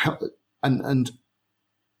 and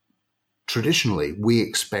traditionally we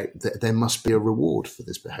expect that there must be a reward for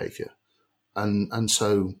this behaviour, and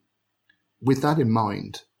so with that in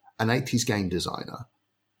mind, an 80s game designer,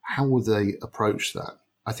 how would they approach that?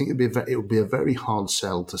 I think it would be a very hard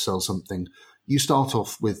sell to sell something. You start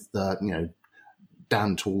off with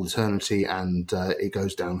down to all eternity, and it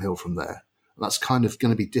goes downhill from there. That's kind of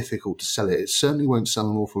going to be difficult to sell it. It certainly won't sell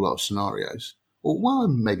an awful lot of scenarios. Or, well,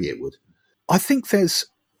 maybe it would. I think there's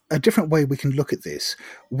a different way we can look at this,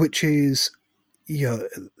 which is,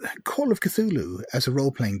 Call of Cthulhu as a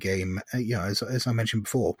role-playing game, as I mentioned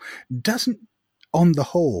before, doesn't, on the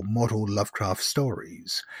whole, model Lovecraft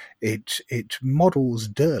stories. It models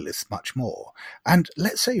Derleth much more. And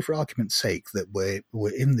let's say, for argument's sake, that we're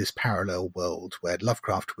in this parallel world where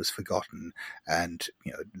Lovecraft was forgotten, and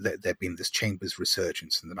there'd been this Chambers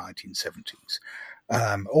resurgence in the 1970s,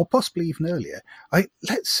 or possibly even earlier.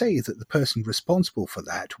 Let's say that the person responsible for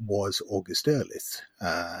that was August Derleth.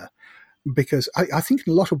 Because I think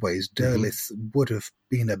in a lot of ways Derleth would have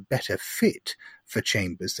been a better fit for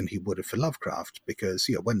Chambers than he would have for Lovecraft, because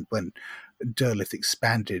when Derleth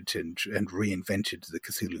expanded and reinvented the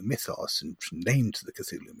Cthulhu mythos and named the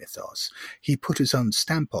Cthulhu mythos, he put his own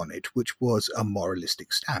stamp on it, which was a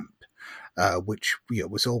moralistic stamp, which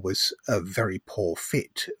was always a very poor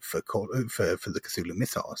fit for the Cthulhu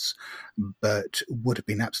mythos, but would have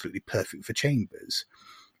been absolutely perfect for Chambers.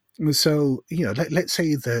 So, let's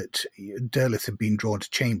say that Derleth had been drawn to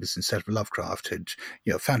Chambers instead of Lovecraft, had,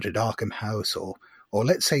 founded Arkham House, or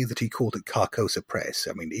let's say that he called it Carcosa Press.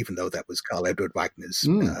 I mean, even though that was Carl Edward Wagner's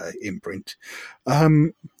imprint.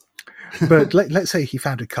 But let's say he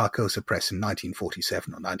founded Carcosa Press in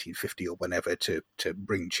 1947 or 1950 or whenever to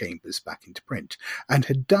bring Chambers back into print, and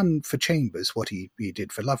had done for Chambers what he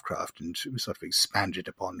did for Lovecraft, and sort of expanded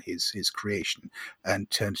upon his creation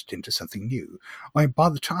and turned it into something new. I mean, by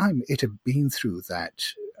the time it had been through that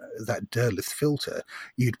Derleth filter,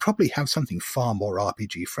 you'd probably have something far more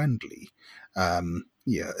RPG friendly.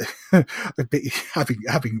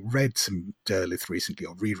 Having read some Derleth recently,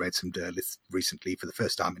 or reread some Derleth recently for the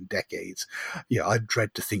first time in decades, I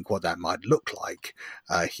dread to think what that might look like.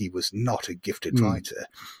 He was not a gifted writer,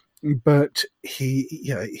 but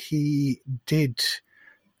he did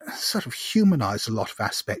sort of humanize a lot of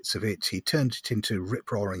aspects of it. He turned it into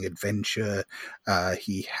rip-roaring adventure.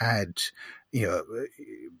 He had,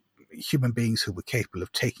 human beings who were capable of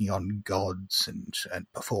taking on gods and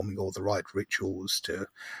performing all the right rituals to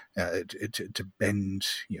bend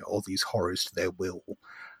all these horrors to their will,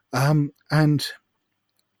 and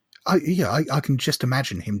I can just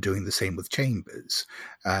imagine him doing the same with Chambers,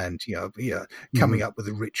 and coming up with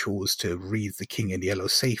the rituals to read the King in Yellow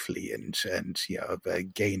safely, and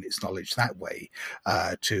gain its knowledge that way,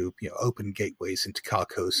 to open gateways into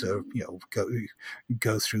Carcosa,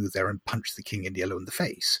 go through there and punch the King in Yellow in the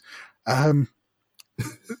face.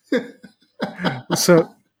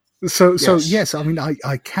 So yes, I mean,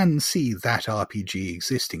 I can see that RPG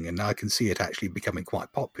existing, and I can see it actually becoming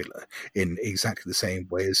quite popular in exactly the same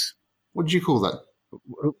way as... What did you call that?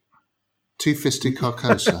 Two-fisted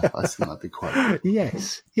Carcosa. I think that'd be quite...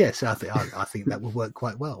 Yes, I think that would work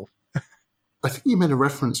quite well. I think you made a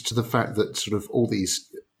reference to the fact that sort of all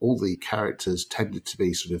the characters tended to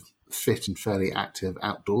be sort of fit and fairly active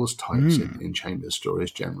outdoors types in Chambers stories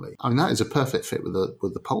generally. I mean, that is a perfect fit with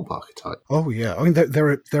the pulp archetype. Oh yeah, I mean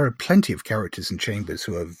there are plenty of characters in Chambers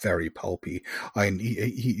who are very pulpy. I mean,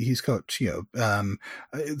 he's got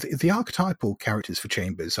the archetypal characters for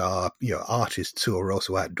Chambers are artists who are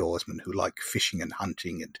also outdoorsmen who like fishing and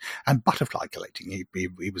hunting and butterfly collecting.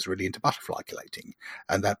 He was really into butterfly collecting,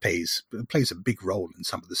 and that plays a big role in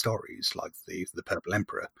some of the stories, like the Purple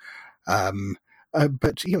Emperor.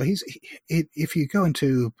 But if you go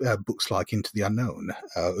into books like In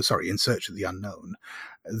Search of the Unknown,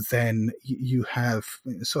 then you have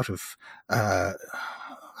sort of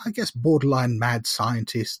I guess, borderline mad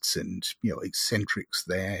scientists and, eccentrics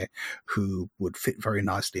there who would fit very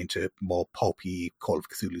nicely into more pulpy Call of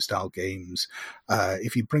Cthulhu style games.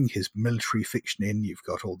 If you bring his military fiction in, you've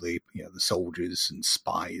got all the, the soldiers and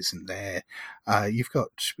spies in there. You've got,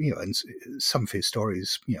 in some of his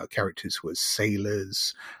stories, characters who are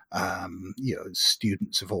sailors,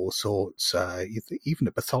 students of all sorts, even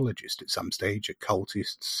a pathologist at some stage,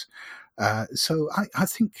 occultists. So I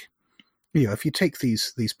think, if you take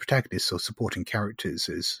these protagonists or supporting characters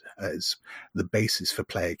as the basis for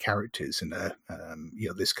player characters in a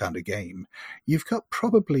this kind of game, you've got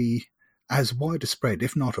probably as wide a spread,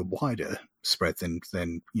 if not a wider spread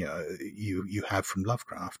than you have from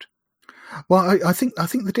Lovecraft. Well, I think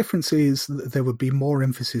the difference is that there would be more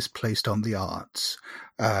emphasis placed on the arts.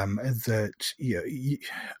 That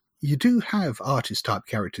you do have artist type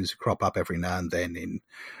characters who crop up every now and then in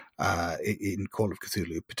Call of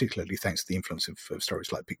Cthulhu, particularly thanks to the influence of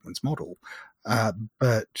stories like Pickman's Model.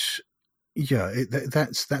 But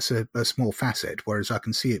that's a small facet, whereas I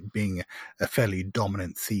can see it being a fairly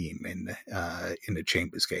dominant theme in a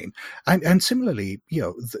Chambers game. And similarly,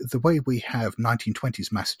 the way we have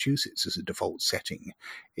 1920s Massachusetts as a default setting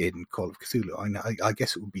in Call of Cthulhu, I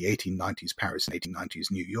guess it would be 1890s Paris and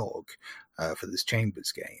 1890s New York for this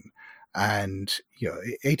Chambers game. And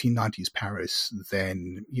 1890s Paris,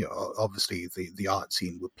 then obviously the art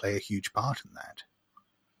scene would play a huge part in that.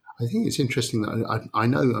 I think it's interesting that I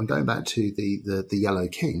know, I'm going back to the Yellow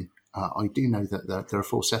King. I do know that there are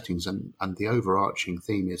 4 settings, and the overarching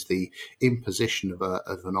theme is the imposition of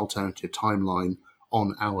an alternative timeline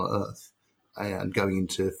on our Earth, and going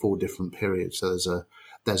into 4 different periods. So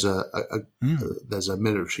there's a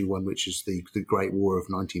military one, which is the Great War of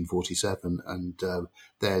 1947, and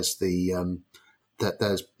there's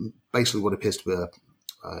there's basically what appears to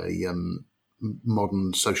be a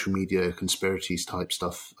modern social media conspiracies type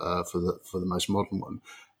stuff for the most modern one.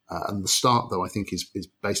 And the start, though, I think is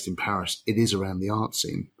based in Paris. It is around the art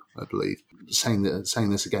scene, I believe. Saying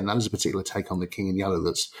this again, that is a particular take on the King in Yellow.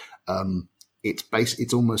 That's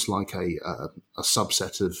it's almost like a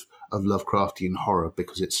subset of Lovecraftian horror,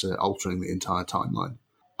 because it's altering the entire timeline.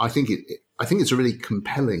 I think it's a really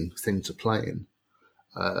compelling thing to play in,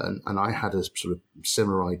 and I had a sort of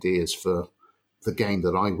similar ideas for the game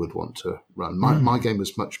that I would want to run. My game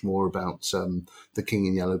was much more about the King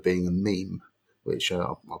in Yellow being a meme, which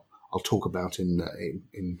I'll talk about in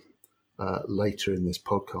later in this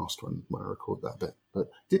podcast when I record that bit. But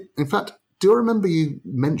in fact, do I remember you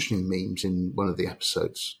mentioning memes in one of the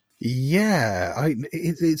episodes? Yeah,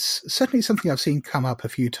 it's certainly something I've seen come up a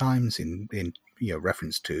few times in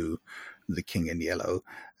reference to the King in Yellow.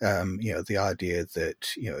 The idea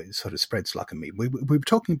that it sort of spreads like a meme. We were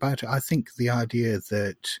talking about, I think, the idea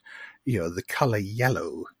that the color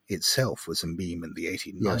yellow itself was a meme in the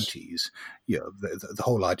 1890s. Yes. The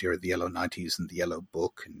whole idea of the Yellow 90s and the Yellow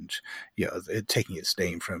Book, and taking its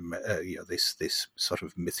name from this sort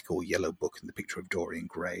of mythical Yellow Book and the picture of Dorian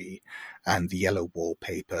Gray and the yellow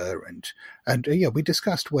wallpaper, and we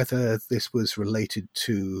discussed whether this was related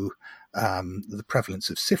to the prevalence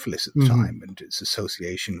of syphilis at the time and its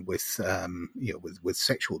association with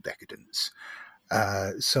sexual decadence.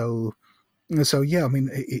 So yeah, I mean,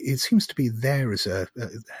 it seems to be there as a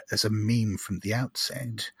meme from the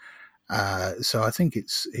outset. So I think it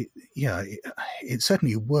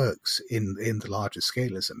certainly works in the larger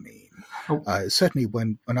scale as a meme. Certainly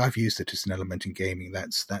when I've used it as an element in gaming,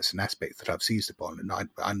 that's an aspect that I've seized upon, and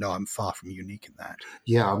I know I'm far from unique in that.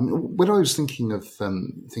 Yeah, when I was thinking of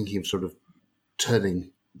sort of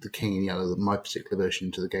turning the King in Yellow, my particular version,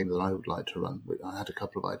 into the game that I would like to run, I had a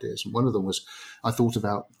couple of ideas, and one of them was I thought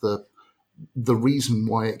about the reason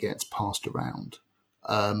why it gets passed around,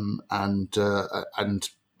 and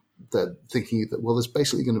thinking that, well, there's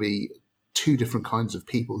basically going to be 2 different kinds of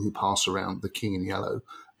people who pass around the King in Yellow,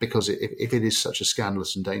 because if it is such a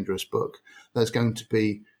scandalous and dangerous book, there's going to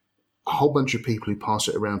be a whole bunch of people who pass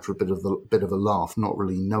it around for a bit of a laugh, not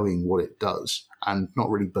really knowing what it does and not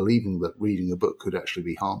really believing that reading a book could actually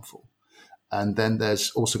be harmful. And then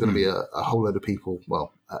there's also going to be a whole load of people,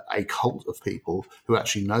 well, a cult of people who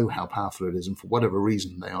actually know how powerful it is, and for whatever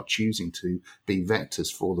reason they are choosing to be vectors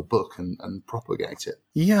for the book and propagate it.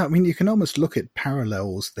 Yeah, I mean, you can almost look at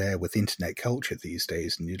parallels there with internet culture these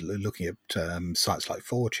days, and you're looking at sites like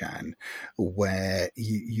 4chan, where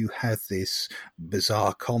you have this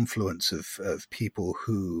bizarre confluence of people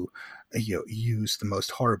who use the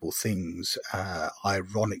most horrible things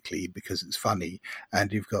ironically because it's funny,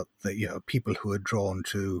 and you've got the people who are drawn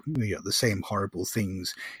to the same horrible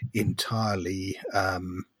things entirely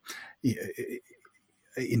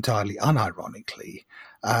entirely unironically,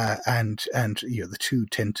 and the two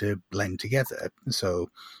tend to blend together. So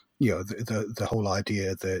the whole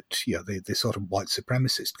idea that the sort of white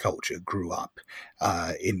supremacist culture grew up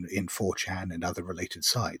in 4chan and other related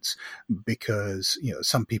sites because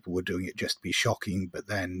some people were doing it just to be shocking, but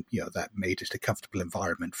then that made it a comfortable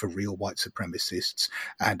environment for real white supremacists,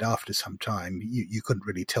 and after some time you couldn't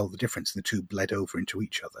really tell the difference. The two bled over into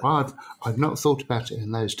each other. Well, I've not thought about it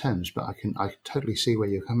in those terms, but I can totally see where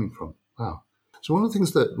you're coming from. Wow. So one of the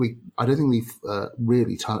things that I don't think we've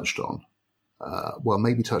really touched on,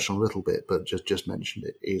 maybe touched on a little bit, but just mentioned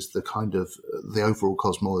it, is the kind of the overall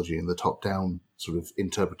cosmology and the top-down sort of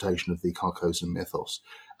interpretation of the Carcosan mythos.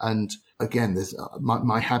 And again, there's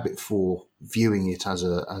my habit for viewing it as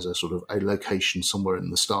a sort of a location somewhere in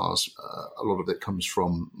the stars. A lot of it comes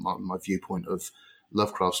from my viewpoint of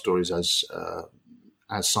Lovecraft stories as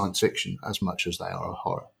science fiction as much as they are a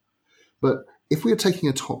horror. But if we are taking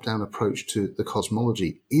a top-down approach to the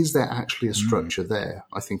cosmology, is there actually a structure there?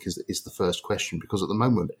 I think is the first question, because at the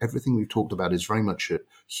moment, everything we've talked about is very much at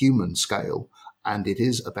human scale, and it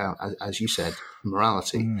is about, as you said,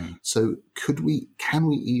 morality. So can we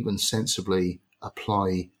even sensibly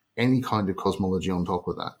apply any kind of cosmology on top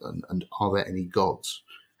of that? And are there any gods?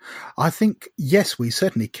 I think, yes, we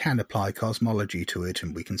certainly can apply cosmology to it,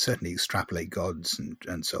 and we can certainly extrapolate gods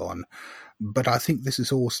and so on. But I think this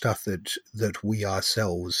is all stuff that we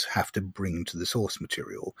ourselves have to bring to the source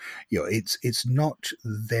material. It's not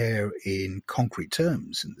there in concrete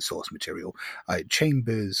terms in the source material.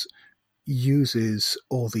 Chambers uses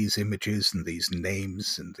all these images and these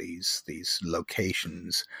names and these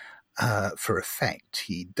locations for effect.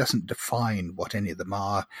 He doesn't define what any of them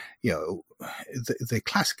are. The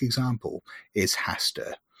classic example is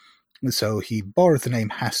Hastur. So he borrowed the name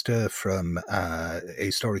Hastur from a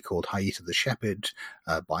story called Haita the Shepherd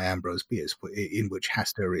by Ambrose Bierce, in which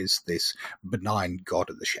Hastur is this benign god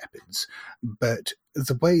of the shepherds. But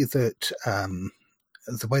the way that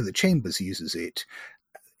Chambers uses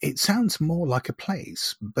it sounds more like a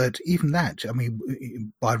place, but even that,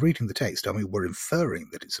 by reading the text, we're inferring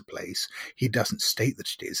that it's a place. He doesn't state that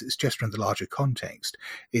it is. It's just in the larger context.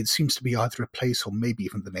 It seems to be either a place or maybe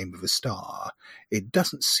even the name of a star. It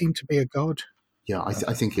doesn't seem to be a god. Yeah, I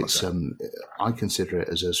think it's. I consider it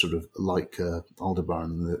as a sort of like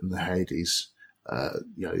Aldebaran and the Hades.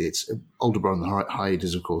 It's Aldebaran and the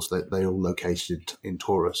Hades, of course. They all located in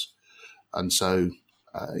Taurus, and so.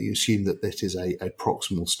 You assume that it is a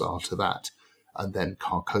proximal star to that, and then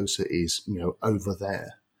Carcosa is over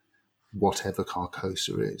there, whatever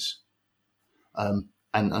Carcosa is, and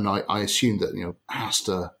I assume that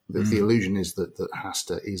Hastur. The illusion is that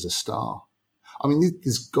Hastur is a star.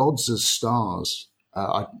 These gods as stars.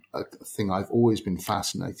 A thing I've always been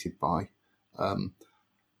fascinated by. And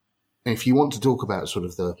if you want to talk about sort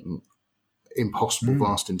of the impossible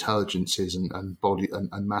vast intelligences and body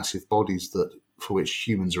and massive bodies that. For which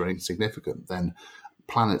humans are insignificant, then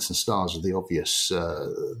planets and stars are the obvious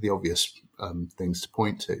things to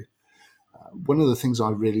point to. One of the things I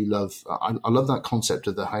really love, I love that concept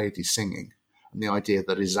of the Hades singing, and the idea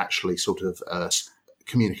that it is actually sort of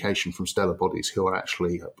communication from stellar bodies who are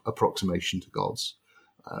actually approximation to gods.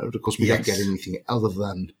 Of course, we don't get anything other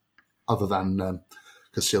than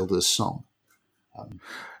Casilda's song.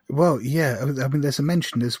 Well, yeah, there's a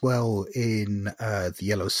mention as well in the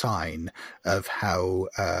Yellow Sign of how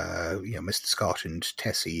Mr. Scott and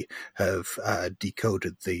Tessie have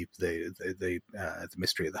decoded the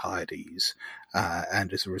mystery of the Hyades,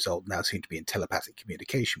 and as a result now seem to be in telepathic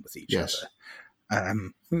communication with each other.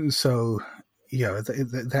 So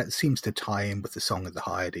that seems to tie in with the Song of the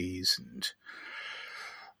Hyades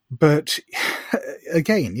But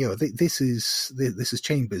again, this is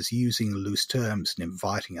Chambers using loose terms and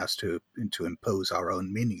inviting us to impose our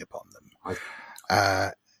own meaning upon them.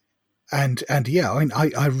 I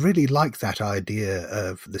really like that idea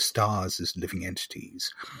of the stars as living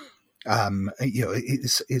entities.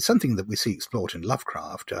 It's something that we see explored in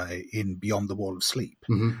Lovecraft in Beyond the Wall of Sleep.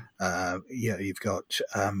 Mm-hmm. You've got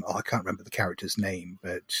I can't remember the character's name,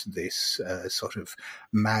 but this sort of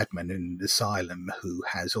madman in an asylum who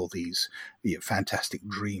has all these fantastic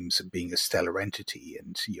dreams of being a stellar entity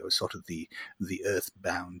and sort of the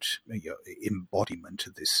earthbound embodiment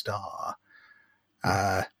of this star.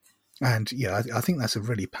 I think that's a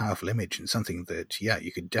really powerful image and something that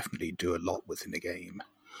you could definitely do a lot with in a game.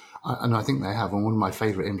 And I think they have. And one of my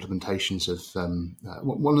favourite implementations of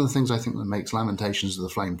one of the things I think that makes Lamentations of the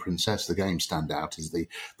Flame Princess, the game, stand out is the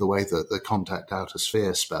way that the Contact Outer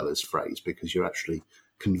Sphere spell is phrased, because you're actually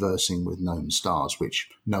conversing with known stars, which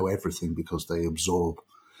know everything because they absorb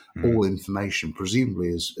all information, presumably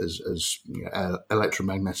as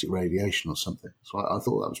electromagnetic radiation or something. So I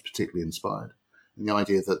thought that was particularly inspired. And the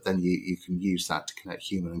idea that then you can use that to connect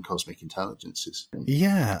human and cosmic intelligences.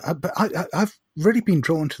 Yeah, but I've really been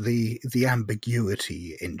drawn to the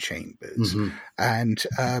ambiguity in Chambers. Mm-hmm. And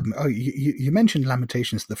you mentioned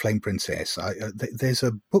Lamentations of the Flame Princess. There's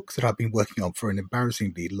a book that I've been working on for an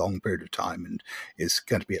embarrassingly long period of time, and it's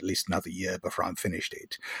going to be at least another year before I'm finished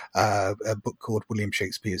it. A book called William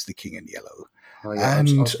Shakespeare's The King in Yellow. Oh, yeah, and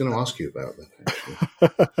I was going to ask you about that,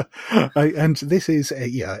 actually. And this is,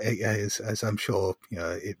 as I'm sure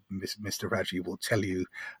Mr. Raji will tell you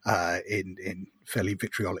in fairly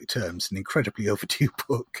vitriolic terms, an incredibly overdue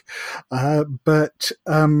book. But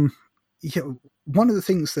one of the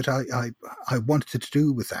things that I wanted to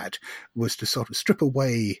do with that was to sort of strip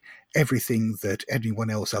away everything that anyone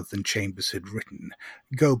else other than Chambers had written,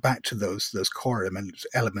 go back to those core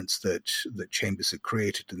elements that Chambers had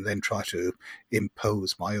created, and then try to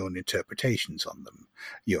impose my own interpretations on them.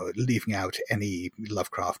 Leaving out any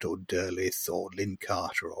Lovecraft or Derleth or Lynn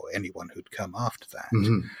Carter or anyone who'd come after that.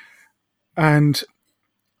 Mm-hmm. And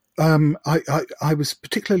I was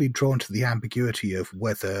particularly drawn to the ambiguity of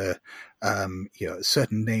whether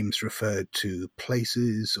certain names referred to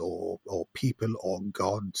places or people or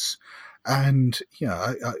gods, and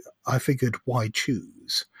I figured, why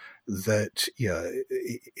choose? That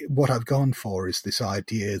what I've gone for is this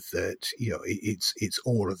idea that it's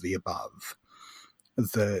all of the above.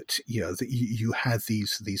 That that you have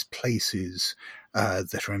these places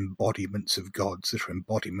that are embodiments of gods, that are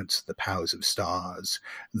embodiments of the powers of stars,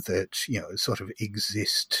 that sort of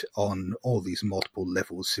exist on all these multiple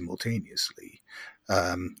levels simultaneously.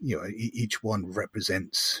 Each one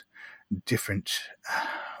represents different.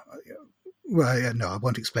 Well, no, I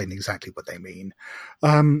won't explain exactly what they mean,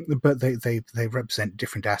 but they represent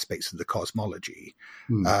different aspects of the cosmology.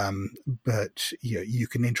 But you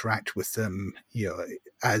can interact with them,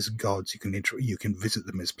 as gods. You can visit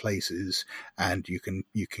them as places, and you can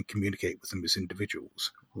communicate with them as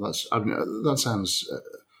individuals. Well, that sounds.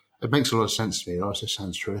 It makes a lot of sense to me. It also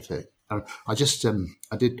sounds terrific. I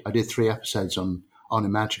did 3 episodes on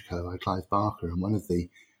Imagico by Clive Barker, and one of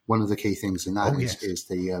the key things in that is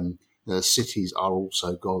the cities are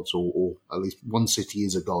also gods, or at least one city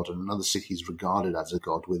is a god, and another city is regarded as a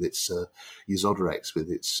god, with its Yzodarex, with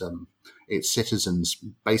its citizens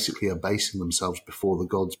basically abasing themselves before the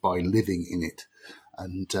gods by living in it,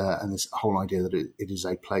 and this whole idea that it is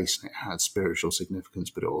a place and it has spiritual significance,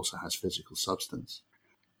 but it also has physical substance.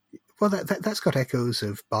 Well, that's got echoes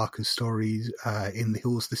of Barker's stories in The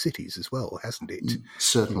Hills, the Cities as well, hasn't it?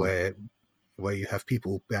 Certainly. Where you have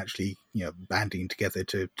people actually, banding together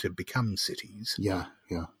to become cities. Yeah.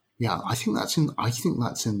 I think that's in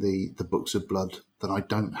the Books of Blood that I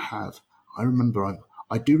don't have. I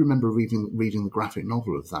do remember reading the graphic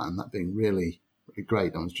novel of that, and that being really, really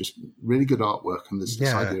great. And it was just really good artwork, and there's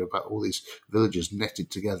this idea about all these villagers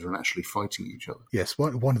netted together and actually fighting each other. Yes,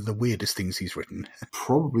 one of the weirdest things he's written.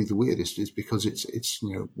 Probably the weirdest is because it's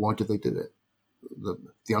why did they do it?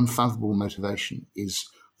 The unfathomable motivation is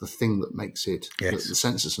the thing that makes it, the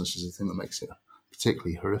senselessness is the thing that makes it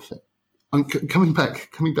particularly horrific. Coming back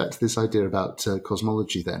to this idea about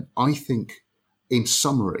cosmology, then, I think, in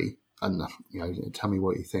summary, and tell me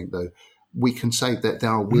what you think, though, we can say that there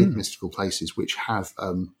are weird mystical places which have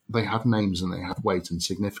they have names and they have weight and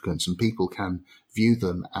significance, and people can view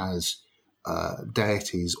them as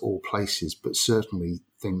deities or places, but certainly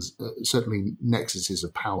nexuses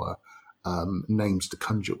of power, names to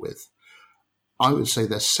conjure with. I would say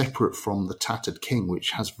they're separate from the Tattered King, which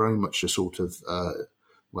has very much a sort of,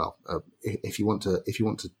 if you want to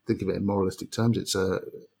think of it in moralistic terms, it's an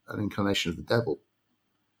incarnation of the devil,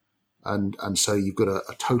 and so you've got a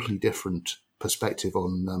totally different perspective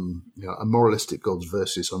on a moralistic gods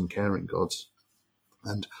versus uncaring gods,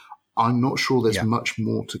 and I'm not sure there's much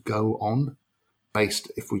more to go on,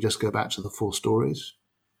 based if we just go back to the 4 stories.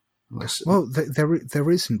 Well, there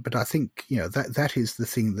isn't, but I think that is the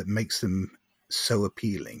thing that makes them so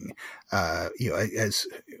appealing, as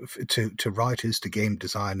to writers, to game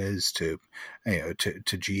designers, to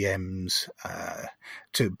GMs,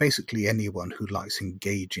 to basically anyone who likes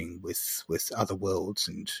engaging with other worlds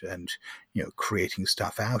and creating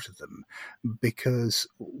stuff out of them. Because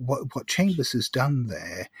what Chambers has done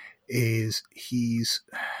there is he's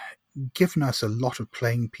given us a lot of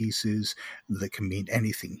playing pieces that can mean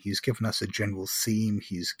anything. He's given us a general theme.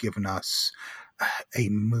 He's given us a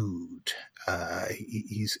mood.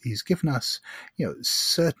 He's given us,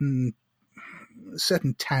 certain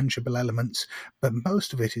tangible elements, but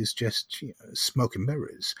most of it is just smoke and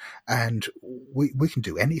mirrors, and we can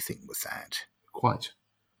do anything with that. Quite.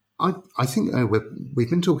 I think we've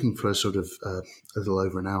been talking for a sort of a little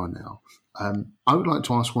over an hour now. I would like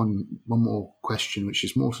to ask one more question, which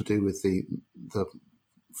is more to do with the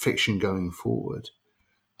fiction going forward,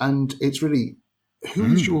 and it's really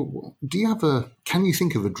who's your? Do you have Can you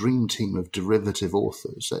think of a dream team of derivative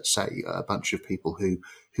authors? Let's say a bunch of people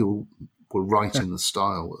who were writing the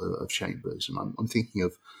style of Chambers, and I'm thinking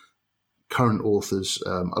of current authors,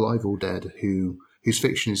 alive or dead, whose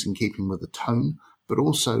fiction is in keeping with the tone, but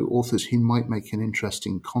also authors who might make an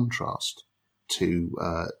interesting contrast to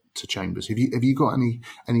Chambers. Have you got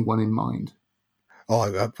anyone in mind?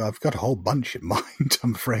 Oh, I've got a whole bunch in mind,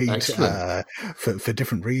 I'm afraid, for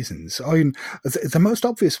different reasons. I mean, the most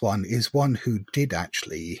obvious one is one who did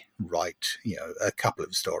actually write, a couple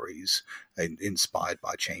of stories inspired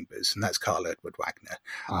by Chambers, and that's Carl Edward Wagner.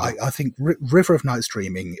 I think River of Night's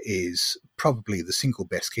Dreaming is probably the single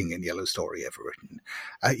best King in Yellow story ever written.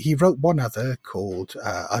 He wrote one other called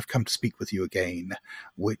I've Come to Speak with You Again,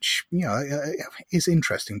 which, is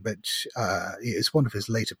interesting, but it's one of his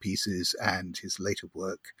later pieces, and his later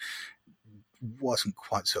work wasn't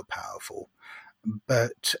quite so powerful.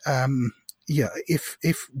 But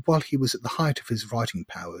if while he was at the height of his writing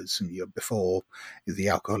powers, and before the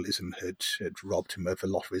alcoholism had robbed him of a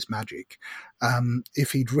lot of his magic,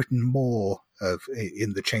 if he'd written more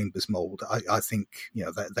in the Chambers mold, I think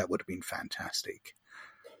that would have been fantastic.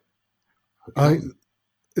 Okay.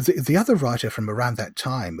 The other writer from around that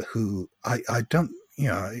time, who I don't,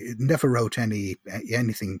 never wrote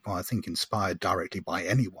anything, I think, inspired directly by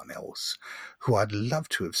anyone else, who I'd love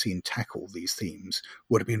to have seen tackle these themes,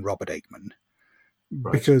 would have been Robert Aikman.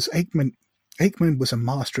 Right. Because Aikman was a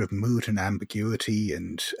master of mood and ambiguity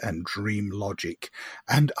and dream logic.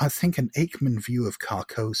 And I think an Aikman view of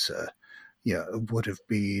Carcosa, would have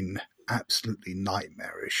been absolutely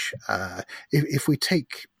nightmarish. If we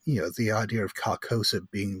take, the idea of Carcosa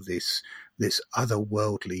being this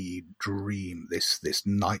otherworldly dream, this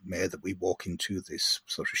nightmare that we walk into, this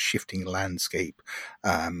sort of shifting landscape,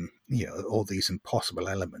 all these impossible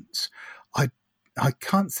elements. I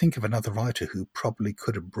can't think of another writer who probably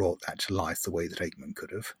could have brought that to life the way that Aikman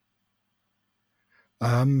could have.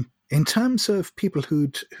 In terms of people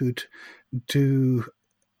who'd do,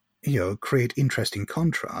 create interesting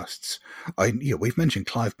contrasts, we've mentioned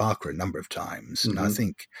Clive Barker a number of times, and I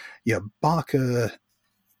think, Barker,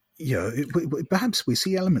 perhaps we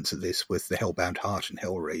see elements of this with The Hellbound Heart and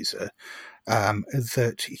Hellraiser,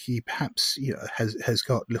 that he perhaps, has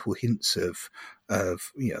got little hints of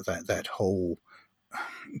that whole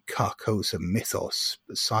Carcosa mythos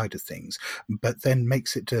side of things, but then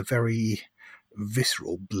makes it a very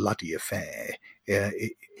visceral, bloody affair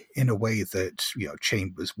in a way that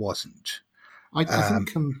Chambers wasn't. I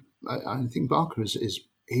think Barker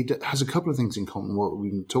he has a couple of things in common. What we've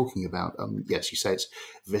been talking about, yes, you say it's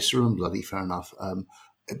visceral and bloody, fair enough,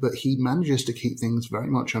 but he manages to keep things very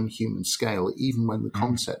much on human scale, even when the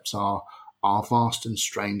concepts are vast and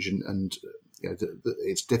strange and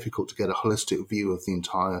it's difficult to get a holistic view of the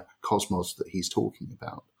entire cosmos that he's talking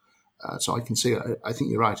about. So I can see. I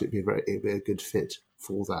think you're right. It'd be a good fit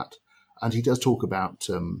for that. And he does talk about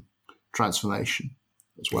transformation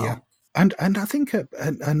as well. Yeah. And I think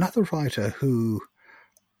another writer who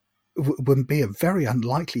would be a very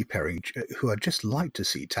unlikely pairing, who I'd just like to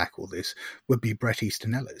see tackle this, would be Bret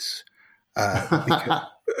Easton Ellis.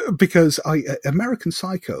 Because American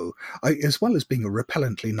Psycho, as well as being a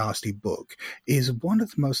repellently nasty book, is one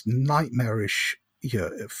of the most nightmarish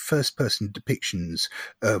first-person depictions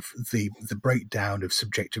of the breakdown of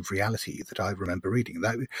subjective reality that I remember reading.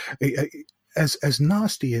 That as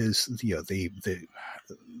nasty as the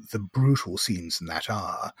brutal scenes in that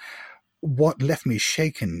are, what left me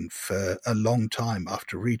shaken for a long time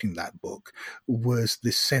after reading that book was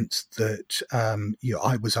this sense that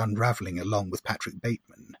I was unraveling along with Patrick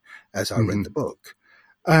Bateman as I read the book.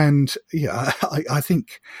 And I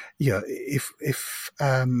think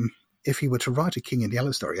if he were to write a King in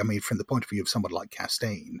Yellow story, I mean, from the point of view of someone like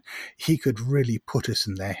Castaigne, he could really put us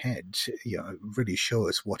in their head, really show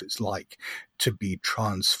us what it's like to be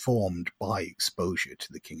transformed by exposure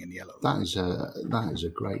to the King in Yellow. That is a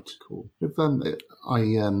great call.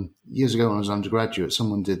 Years ago when I was an undergraduate,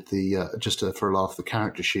 someone did just for a laugh, the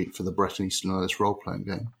character sheet for the Bret Easton Ellis role-playing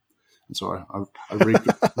game. And so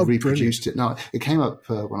I reproduced it. Now, it came up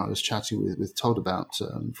when I was chatting with Todd about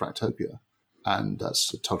Fractopia. And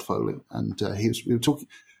that's Todd Foley. And we were talking.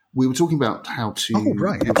 we were talking about how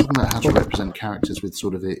to represent characters with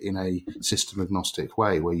sort of in a system agnostic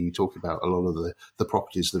way, where you talk about a lot of the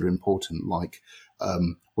properties that are important, like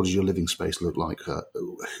what does your living space look like?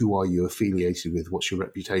 Who are you affiliated with? What's your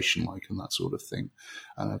reputation like? And that sort of thing.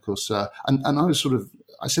 And of course, and I was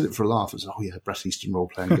I said it for a laugh. It's Brett Easton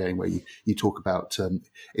role-playing game where you talk about,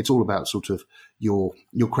 it's all about sort of your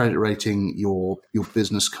credit rating, your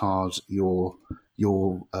business card, your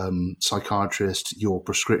psychiatrist, your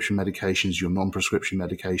prescription medications, your non-prescription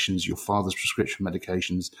medications, your father's prescription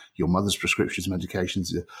medications, your mother's prescription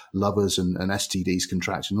medications, your lovers and STDs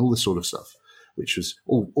contraction, all this sort of stuff, which was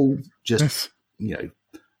all just,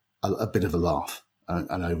 a bit of a laugh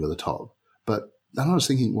and over the top. But then I was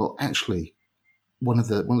thinking, well, actually, one of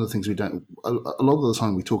the things we don't, a lot of the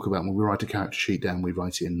time we talk about when we write a character sheet down, we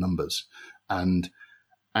write it in numbers, and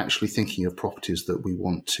actually thinking of properties that we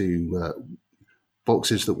want to,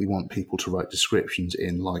 boxes that we want people to write descriptions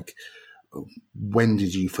in, like when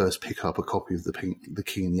did you first pick up a copy of the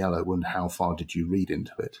King in Yellow, and how far did you read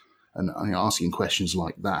into it? And asking questions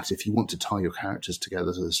like that, if you want to tie your characters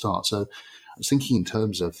together to the start. So I was thinking in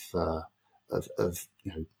terms of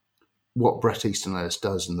what Bret Easton Ellis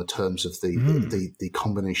does in the terms of the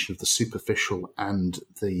combination of the superficial and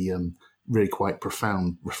the really quite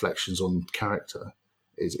profound reflections on character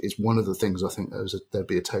is one of the things I think there'd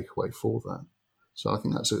be a takeaway for that. So I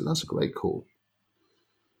think that's a great call.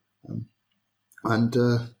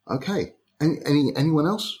 Okay, anyone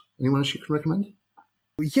else? Anyone else you can recommend?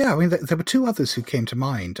 Yeah, I mean, there were two others who came to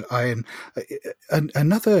mind.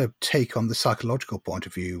 Another take on the psychological point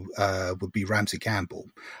of view would be Ramsey Campbell,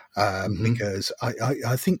 because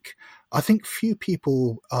I think few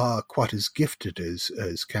people are quite as gifted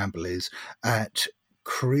as Campbell is at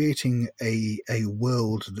creating a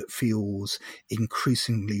world that feels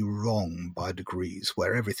increasingly wrong by degrees,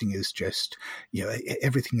 where everything is just,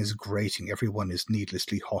 everything is grating, everyone is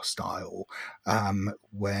needlessly hostile,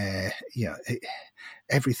 where,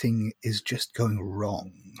 everything is just going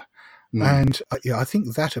wrong. And I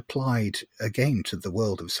think that applied again to the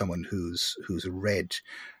world of someone who's read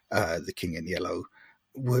The King in Yellow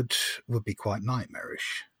would be quite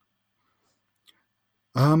nightmarish.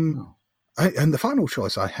 And the final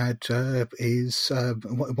choice I had is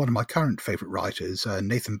one of my current favourite writers,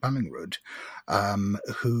 Nathan Ballingrud,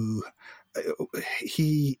 who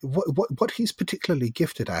what he's particularly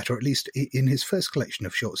gifted at, or at least in his first collection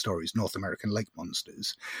of short stories, North American Lake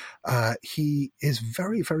Monsters, he is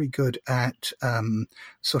very, very good at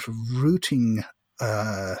sort of rooting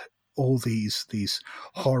all these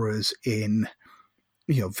horrors in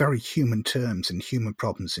very human terms and human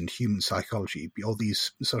problems and human psychology, all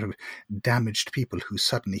these sort of damaged people who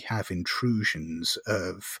suddenly have intrusions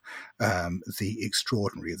of the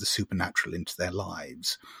extraordinary, of the supernatural into their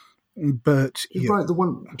lives. But did you write the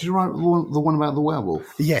one about the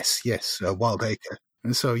werewolf? Yes, Wild Acre.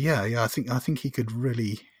 And so I think he could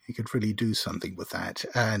really do something with that.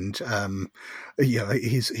 And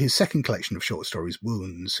his second collection of short stories,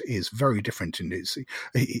 Wounds, is very different, and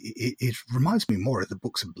it reminds me more of the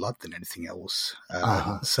Books of Blood than anything else.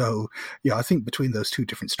 So I think between those two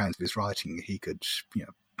different strands of his writing, he could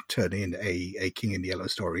turn in a King in Yellow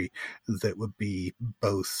story that would be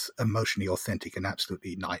both emotionally authentic and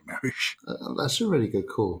absolutely nightmarish. That's a really good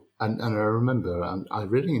call. And I remember I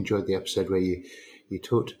really enjoyed the episode where you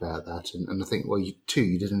talked about that, and I think,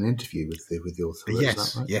 you did an interview with the author. Yes,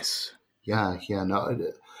 is that right? Yes. Yeah. No,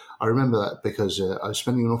 I remember that because I was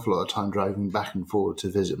spending an awful lot of time driving back and forward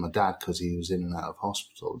to visit my dad because he was in and out of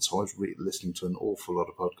hospital, and so I was listening to an awful lot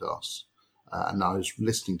of podcasts, and I was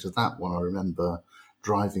listening to that one. I remember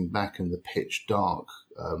driving back in the pitch dark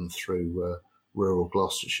through rural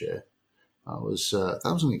Gloucestershire. That was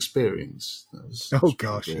an experience.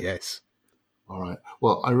 Yes. All right.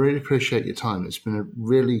 Well, I really appreciate your time. It's been a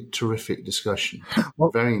really terrific discussion.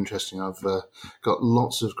 Very interesting. I've got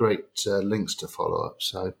lots of great links to follow up.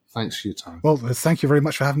 So thanks for your time. Well, thank you very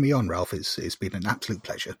much for having me on, Ralph. It's been an absolute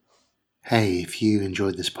pleasure. Hey, if you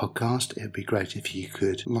enjoyed this podcast, it would be great if you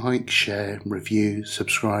could like, share, review,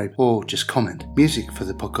 subscribe, or just comment. Music for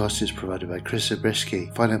the podcast is provided by Chris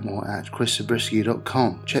Zabriskie. Find out more at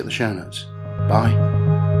chriszabriskie.com. Check the show notes. Bye.